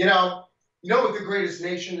 You know what the greatest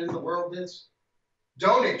nation in the world is?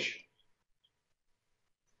 Donation.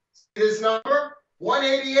 This number,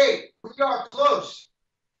 188. We are close.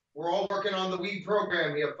 We're all working on the weed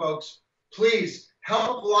program here, folks. Please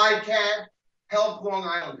help LICADD, help Long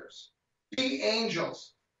Islanders. Be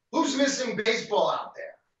angels. Who's missing baseball out there?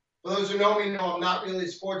 For those who know me, know I'm not really a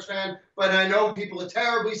sports fan, but I know people are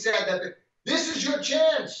terribly sad that this is your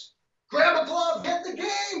chance. Grab a glove, get the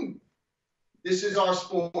game. This is our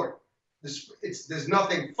sport. There's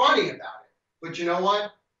nothing funny about it. But you know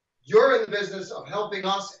what? You're in the business of helping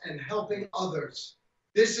us and helping others.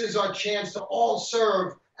 This is our chance to all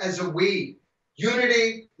serve as a we.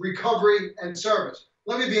 Unity, recovery, and service.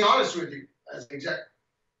 Let me be honest with you as an executive.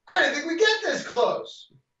 I didn't think we'd get this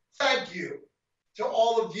close. Thank you to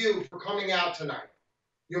all of you for coming out tonight.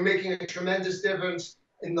 You're making a tremendous difference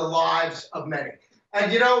in the lives of many.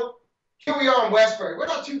 And you know, here we are in Westbury. We're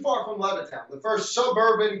not too far from Levittown, the first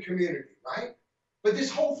suburban community, right? But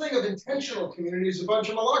this whole thing of intentional community is a bunch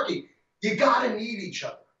of malarkey. You gotta need each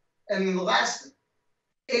other. And in the last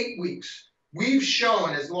 8 weeks, we've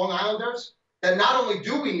shown as Long Islanders that not only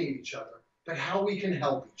do we need each other, but how we can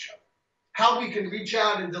help each other. How we can reach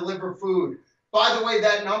out and deliver food. By the way,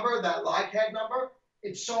 that number, that LICADD number,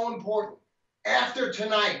 it's so important. After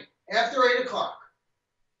tonight, after 8 o'clock,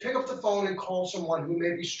 pick up the phone and call someone who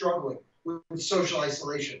may be struggling with social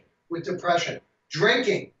isolation, with depression,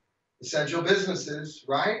 drinking, essential businesses,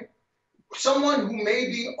 right? Someone who may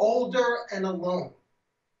be older and alone.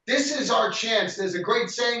 This is our chance. There's a great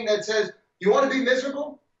saying that says, you want to be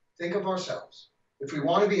miserable? Think of ourselves. If we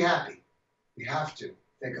want to be happy, we have to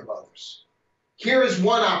think of others. Here is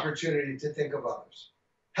one opportunity to think of others.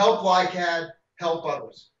 Help LICADD, help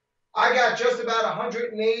others. I got just about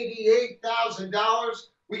 $188,000.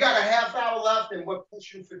 We got a half hour left and we're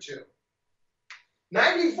pushing for 2.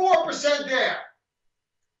 94% there.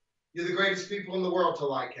 You're the greatest people in the world to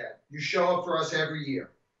LICADD. You show up for us every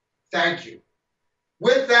year. Thank you.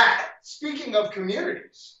 With that, speaking of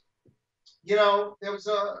communities, you know, there is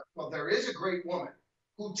a great woman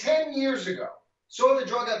who 10 years ago saw the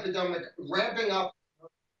drug epidemic ramping up.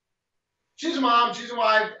 She's a mom, she's a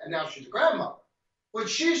wife, and now she's a grandmother. But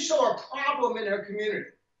she saw a problem in her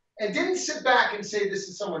community and didn't sit back and say this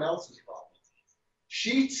is someone else's problem.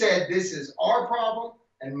 She said this is our problem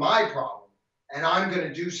and my problem, and I'm going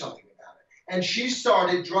to do something about it. And she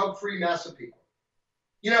started Drug-Free Massapequa.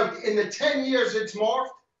 You know, in the 10 years it's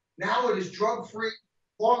morphed, now it is drug-free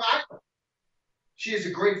Long Island. She is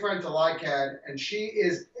a great friend to LICADD, and she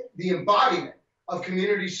is the embodiment of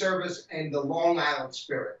community service and the Long Island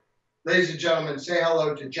spirit. Ladies and gentlemen, say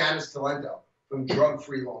hello to Janice Talento from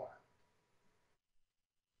Drug-Free Long Island.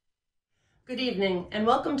 Good evening, and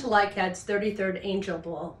welcome to LICADD's 33rd Angel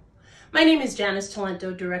Ball. My name is Janice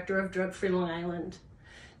Talento, Director of Drug-Free Long Island.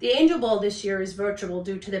 The Angel Ball this year is virtual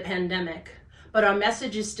due to the pandemic, but our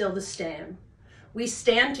message is still the same. We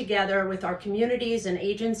stand together with our communities and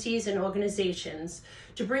agencies and organizations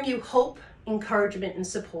to bring you hope, encouragement, and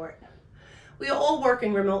support. We are all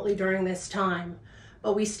working remotely during this time,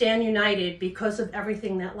 but we stand united because of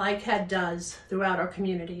everything that LICADD does throughout our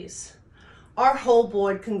communities. Our whole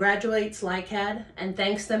board congratulates LICADD and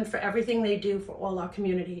thanks them for everything they do for all our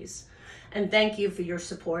communities. And thank you for your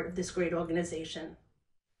support of this great organization.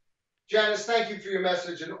 Janice, thank you for your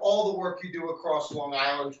message and all the work you do across Long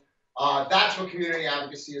Island. That's what community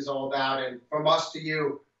advocacy is all about. And from us to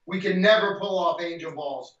you, we can never pull off Angel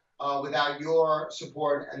Balls without your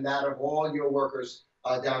support and that of all your workers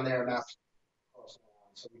down there in Massachusetts.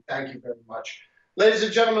 So we thank you very much. Ladies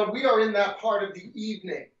and gentlemen, we are in that part of the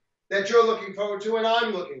evening that you're looking forward to and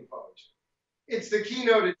I'm looking forward to. It's the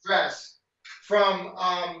keynote address from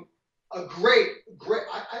a great,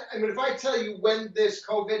 I mean, if I tell you when this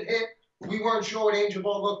COVID hit, we weren't sure what Angel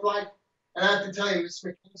Ball looked like. And I have to tell you, Ms.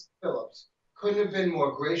 Mackenzie Phillips couldn't have been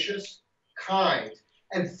more gracious, kind,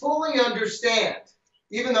 and fully understand,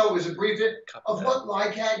 even though it was a brief of what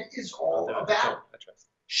LICADD is all about.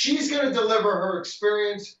 She's going to deliver her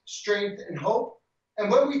experience, strength, and hope. And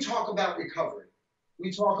when we talk about recovery,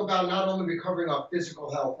 we talk about not only recovering our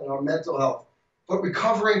physical health and our mental health, but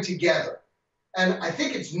recovering together. And I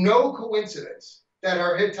think it's no coincidence that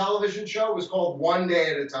her hit television show was called One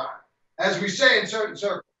Day at a Time. As we say in certain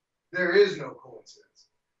circles, there is no coincidence.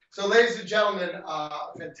 So ladies and gentlemen,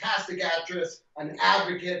 a fantastic actress, an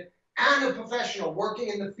advocate, and a professional working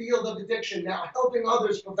in the field of addiction, now helping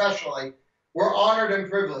others professionally. We're honored and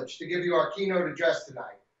privileged to give you our keynote address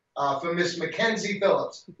tonight from Miss Mackenzie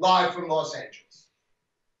Phillips, live from Los Angeles.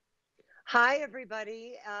 Hi,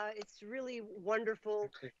 everybody. It's really wonderful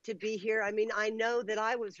to be here. I mean, I know that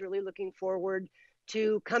I was really looking forward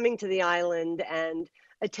to coming to the island and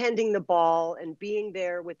attending the ball and being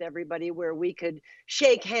there with everybody where we could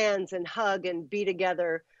shake hands and hug and be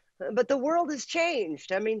together. But the world has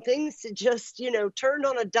changed. I mean, things just, you know, turned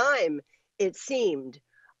on a dime, it seemed.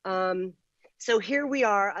 So here we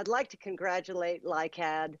are. I'd like to congratulate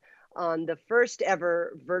LICADD on the first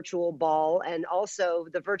ever virtual ball and also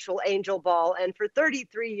the virtual Angel Ball, and for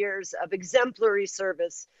 33 years of exemplary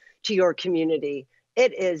service to your community.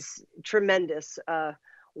 It is tremendous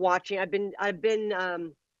watching. I've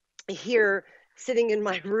been here sitting in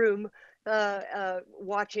my room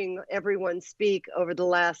watching everyone speak over the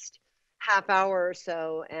last half hour or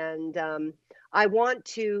so, and I want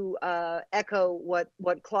to echo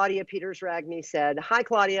what Claudia Peters Ragney said. Hi,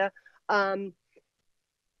 Claudia.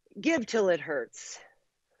 Give till it hurts.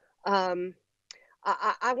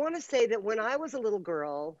 I want to say that when I was a little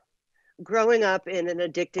girl, growing up in an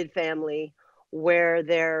addicted family where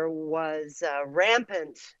there was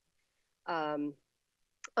rampant,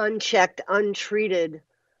 unchecked, untreated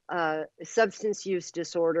substance use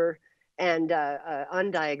disorder and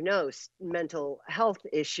undiagnosed mental health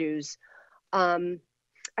issues, I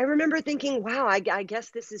remember thinking, wow, I guess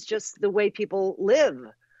this is just the way people live.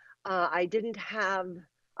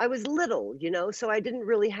 I was little, so I didn't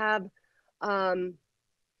really have um,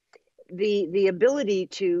 the ability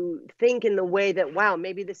to think in the way that, wow,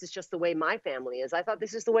 maybe this is just the way my family is. I thought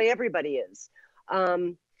this is the way everybody is.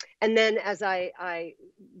 And then as I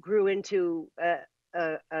grew into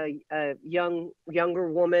a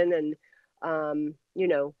younger woman, and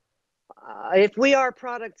if we are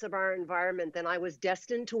products of our environment, then I was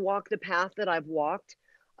destined to walk the path that I've walked.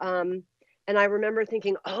 And I remember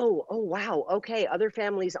thinking, oh wow, okay, other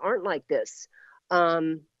families aren't like this.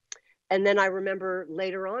 And then I remember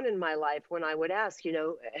later on in my life when I would ask,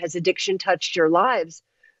 has addiction touched your lives?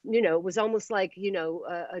 It was almost like,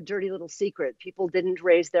 a dirty little secret. People didn't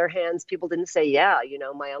raise their hands. People didn't say, yeah,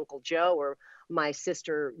 my Uncle Joe or my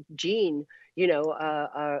sister Jean,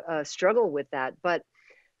 struggle with that. But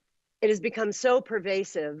it has become so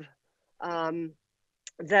pervasive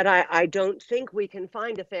that I don't think we can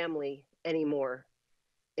find a family anymore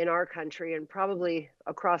in our country and probably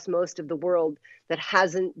across most of the world that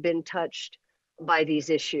hasn't been touched by these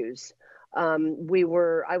issues. I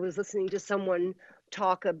was listening to someone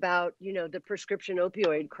talk about, the prescription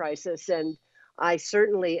opioid crisis, and I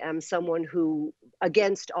certainly am someone who,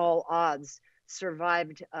 against all odds,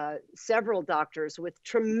 survived several doctors with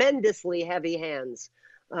tremendously heavy hands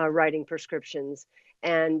writing prescriptions.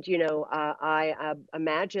 And, I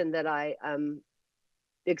imagine that I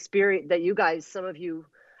experience that you guys, some of you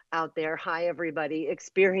out there, hi everybody,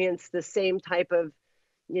 experience the same type of,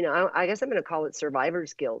 I guess I'm going to call it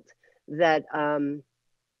survivor's guilt that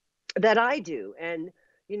that I do. And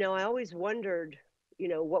I always wondered,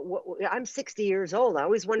 what I'm 60 years old. I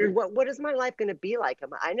always wondered what is my life going to be like?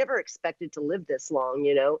 I never expected to live this long,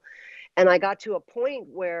 and I got to a point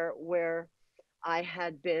where I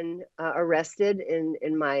had been arrested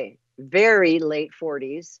in my very late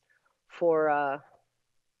 40s for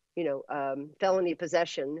felony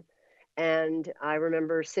possession. And I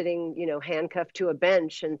remember sitting, handcuffed to a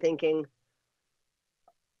bench and thinking,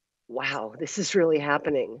 wow, this is really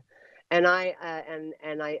happening. And I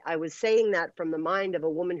was saying that from the mind of a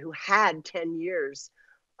woman who had 10 years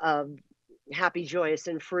of happy, joyous,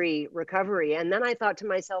 and free recovery. And then I thought to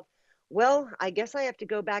myself, well, I guess I have to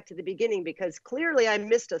go back to the beginning because clearly I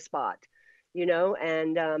missed a spot,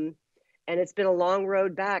 and it's been a long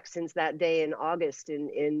road back since that day in August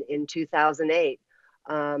in 2008.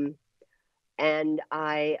 And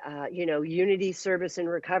unity, service, and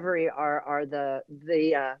recovery are the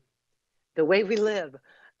way we live.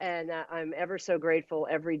 And I'm ever so grateful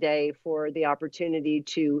every day for the opportunity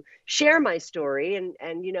to share my story. And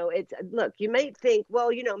look, you may think, well,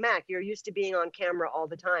 Mac, you're used to being on camera all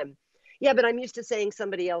the time. Yeah, but I'm used to saying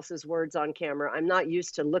somebody else's words on camera. I'm not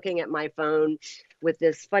used to looking at my phone with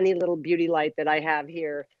this funny little beauty light that I have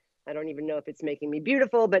here. I don't even know if it's making me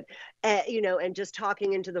beautiful, but, and just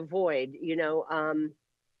talking into the void,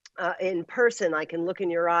 in person, I can look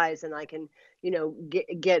in your eyes and I can,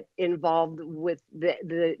 get involved with the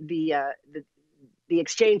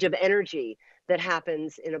exchange of energy that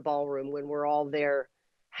happens in a ballroom when we're all there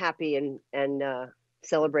happy and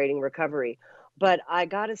celebrating recovery. But I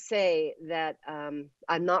got to say that I'm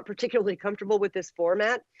not particularly comfortable with this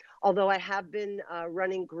format, although I have been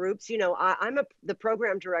running groups. I'm the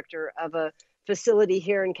program director of a facility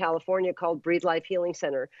here in California called Breathe Life Healing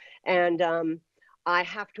Center. And I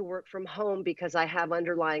have to work from home because I have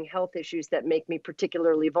underlying health issues that make me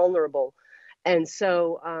particularly vulnerable. And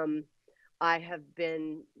so I have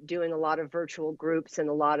been doing a lot of virtual groups and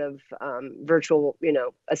a lot of virtual,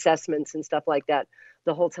 assessments and stuff like that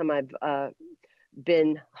the whole time I've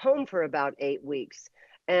been home for about 8 weeks.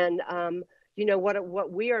 And,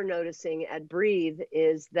 what we are noticing at Breathe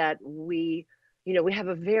is that we have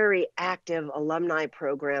a very active alumni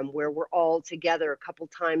program where we're all together a couple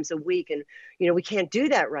times a week. And, we can't do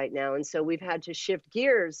that right now. And so we've had to shift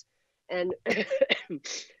gears and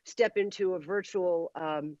step into a virtual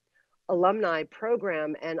alumni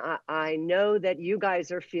program. And I know that you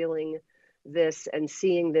guys are feeling this and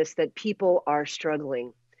seeing this, that people are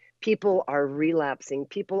struggling. People are relapsing.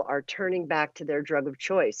 People are turning back to their drug of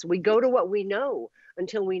choice. We go to what we know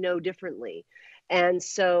until we know differently. And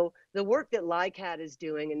so the work that LICADD is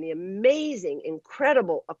doing and the amazing,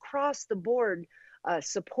 incredible, across the board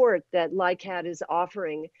support that LICADD is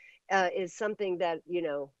offering is something that, you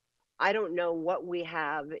know, I don't know what we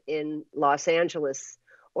have in Los Angeles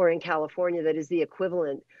or in California that is the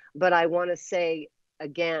equivalent, but I want to say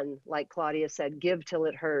again, like Claudia said, give till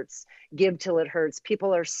it hurts, give till it hurts.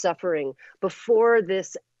 People are suffering. Before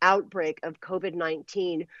this outbreak of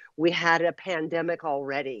COVID-19, we had a pandemic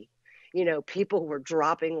already. You know, people were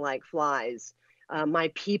dropping like flies.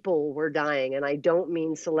 My people were dying, and I don't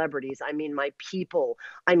mean celebrities. I mean my people.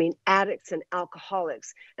 I mean addicts and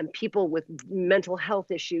alcoholics and people with mental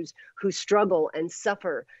health issues who struggle and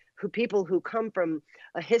suffer, people who come from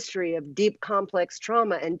a history of deep, complex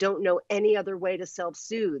trauma and don't know any other way to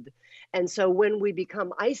self-soothe. And so when we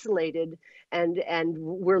become isolated and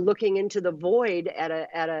we're looking into the void at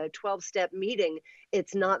a 12-step meeting,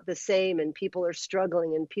 it's not the same, and people are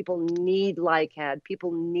struggling, and people need LICADD.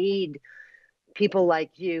 People need people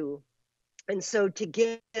like you. And so to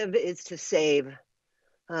give is to save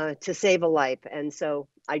a life. And so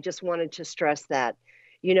I just wanted to stress that.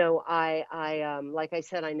 You know, I like I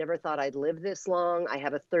said, I never thought I'd live this long. I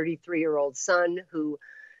have a 33-year-old son who,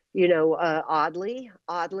 you know, oddly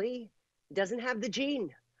doesn't have the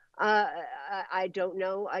gene. I don't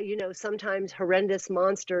know. You know, sometimes horrendous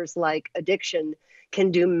monsters like addiction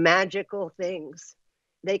can do magical things.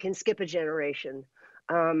 They can skip a generation.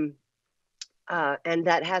 And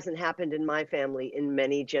that hasn't happened in my family in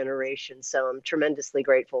many generations. So I'm tremendously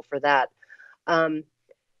grateful for that.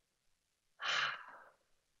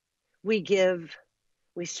 We give,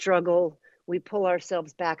 we struggle, we pull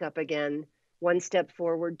ourselves back up again, one step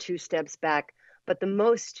forward, two steps back. But the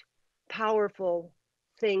most powerful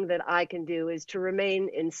thing that I can do is to remain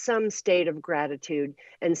in some state of gratitude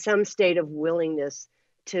and some state of willingness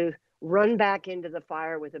to run back into the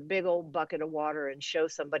fire with a big old bucket of water and show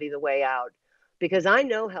somebody the way out. Because I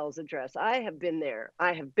know hell's address. I have been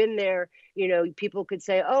there. You know, people could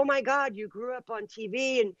say, oh my God, you grew up on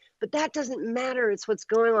TV, but that doesn't matter. It's what's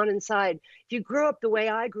going on inside. If you grew up the way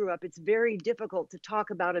I grew up, it's very difficult to talk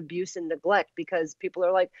about abuse and neglect because people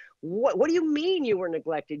are like, what do you mean you were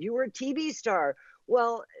neglected? You were a TV star.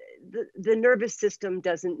 Well, the nervous system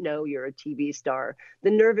doesn't know you're a TV star. The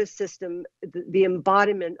nervous system, the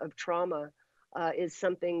embodiment of trauma is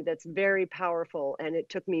something that's very powerful. And it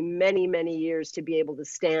took me many, many years to be able to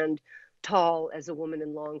stand tall as a woman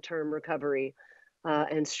in long-term recovery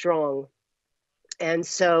and strong. And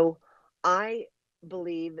so I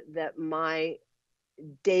believe that my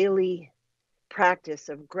daily practice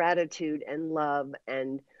of gratitude and love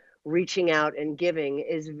and reaching out and giving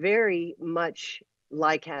is very much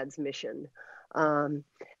LICADD's mission.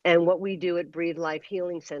 And what we do at Breathe Life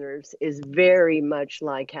Healing Centers is very much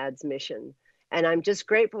LICADD's mission. And I'm just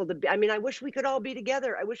grateful to be, I mean, I wish we could all be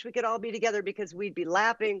together. I wish we could all be together because we'd be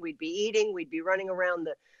laughing, we'd be eating, we'd be running around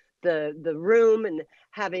the room and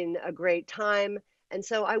having a great time. And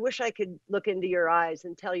so I wish I could look into your eyes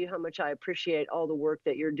and tell you how much I appreciate all the work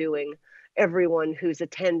that you're doing. Everyone who's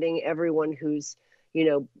attending, everyone who's, you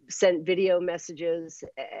know, sent video messages.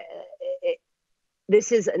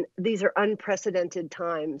 These are unprecedented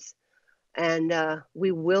times. And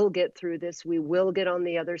we will get through this. We will get on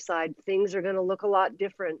the other side. Things are going to look a lot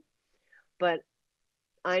different. But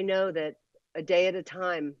I know that a day at a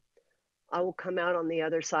time, I will come out on the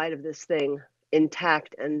other side of this thing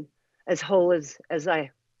intact and as whole as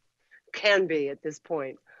I can be at this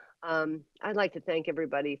point. I'd like to thank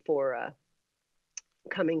everybody for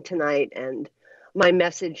coming tonight. And my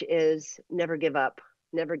message is never give up,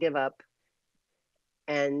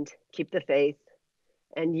 and keep the faith.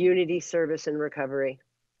 And unity, service, and recovery.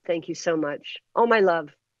 Thank you so much. Oh, my love.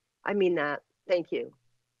 I mean that. Thank you.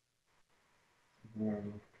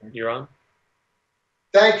 You're on.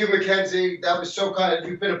 Thank you, Mackenzie. That was so kind.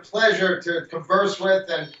 You've been a pleasure to converse with.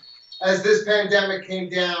 And as this pandemic came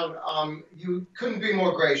down, you couldn't be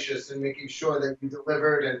more gracious in making sure that you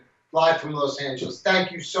delivered and live from Los Angeles.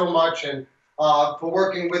 Thank you so much and for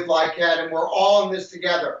working with LICADD. And we're all in this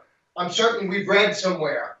together. I'm certain we've read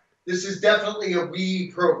somewhere. This is definitely a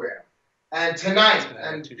we program. And tonight,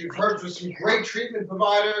 and you've heard from some great treatment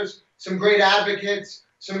providers, some great advocates,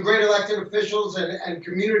 some great elected officials and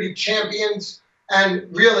community champions.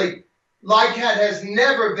 And really, LICADD has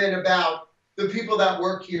never been about the people that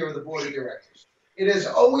work here or the board of directors. It has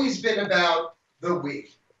always been about the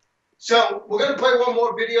we. So we're going to play one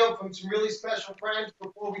more video from some really special friends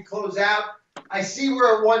before we close out. I see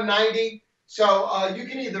we're at 190, so you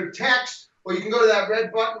can either text or you can go to that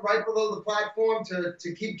red button right below the platform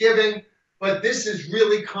to keep giving. But this is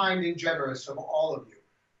really kind and generous of all of you.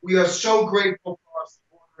 We are so grateful for our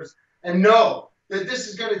supporters, and know that this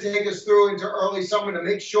is going to take us through into early summer to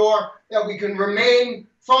make sure that we can remain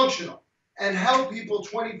functional and help people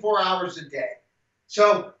 24 hours a day.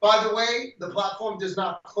 So, by the way, the platform does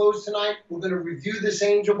not close tonight. We're going to review this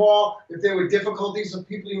Angel Ball. If there were difficulties of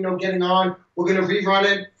people getting on, we're going to rerun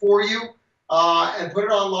it for you and put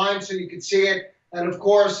it online so you can see it. And of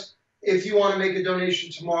course, if you want to make a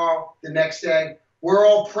donation tomorrow, the next day, we're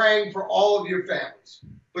all praying for all of your families.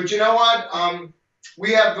 But you know what?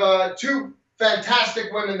 We have two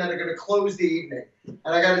fantastic women that are going to close the evening.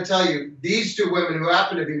 And I got to tell you, these two women who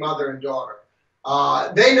happen to be mother and daughter,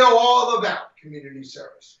 they know all about community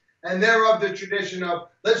service. And they're of the tradition of,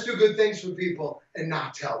 let's do good things for people and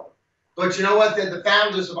not tell them. But you know what? They're the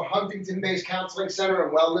founders of a Huntington-based counseling center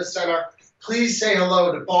and wellness center. Please say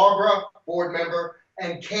hello to Barbara, board member,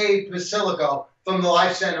 and Kay Pasilico from the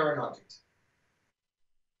Life Center in Huntington.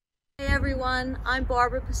 Hey everyone, I'm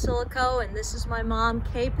Barbara Pasilico, and this is my mom,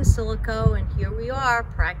 Kay Pasilico, and here we are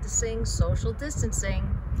practicing social distancing.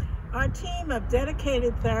 Our team of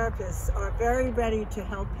dedicated therapists are very ready to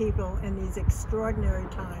help people in these extraordinary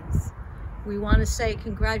times. We want to say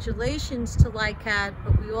congratulations to LICADD,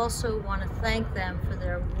 but we also want to thank them for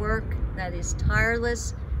their work that is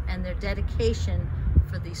tireless and their dedication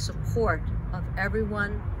for the support of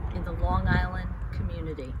everyone in the Long Island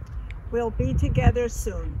community. We'll be together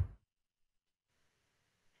soon.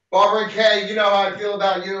 Barbara and Kay, you know how I feel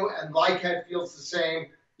about you, and LICADD feels the same.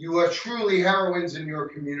 You are truly heroines in your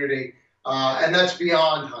community, and that's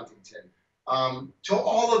beyond Huntington. To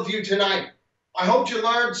all of you tonight, I hope you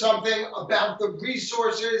learned something about the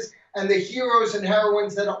resources and the heroes and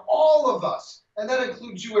heroines that all of us, and that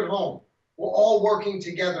includes you at home, we're all working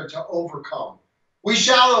together to overcome. We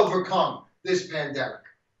shall overcome this pandemic,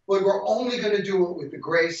 but we're only going to do it with the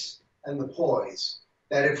grace and the poise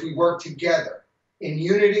that if we work together in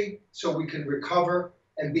unity so we can recover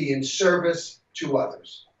and be in service to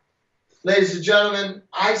others. Ladies and gentlemen,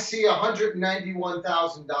 I see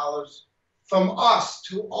 $191,000 from us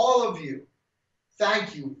to all of you.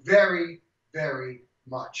 Thank you very, very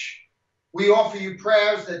much. We offer you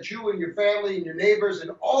prayers that you and your family and your neighbors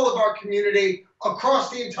and all of our community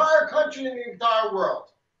across the entire country and the entire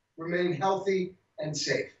world remain healthy and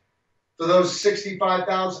safe. For those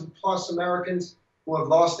 65,000 plus Americans who have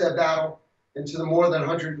lost their battle, and to the more than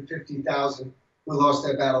 150,000 who lost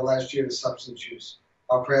their battle last year to substance use,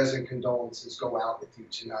 our prayers and condolences go out with you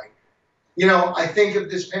tonight. You know, I think if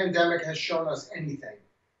this pandemic has shown us anything,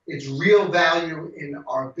 it's real value in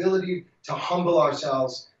our ability to humble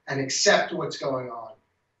ourselves and accept what's going on.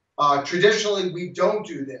 Traditionally, we don't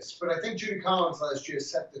do this, but I think Judy Collins last year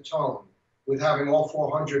set the tone with having all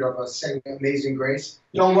 400 of us sing Amazing Grace.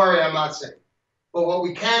 Don't worry, I'm not singing. But what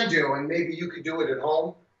we can do, and maybe you could do it at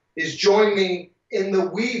home, is join me in the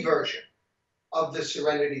we version of the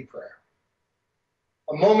Serenity Prayer.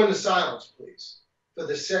 A moment of silence, please, for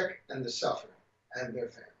the sick and the suffering and their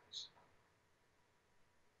families.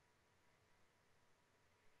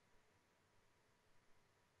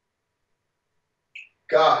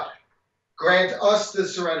 God, grant us the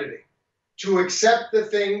serenity to accept the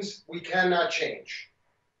things we cannot change,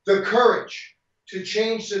 the courage to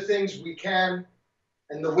change the things we can,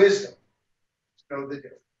 and the wisdom to know the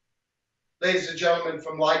difference. Ladies and gentlemen,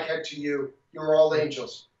 from LICADD to you, you're all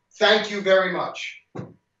angels. Thank you very much.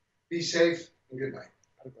 Be safe and good night.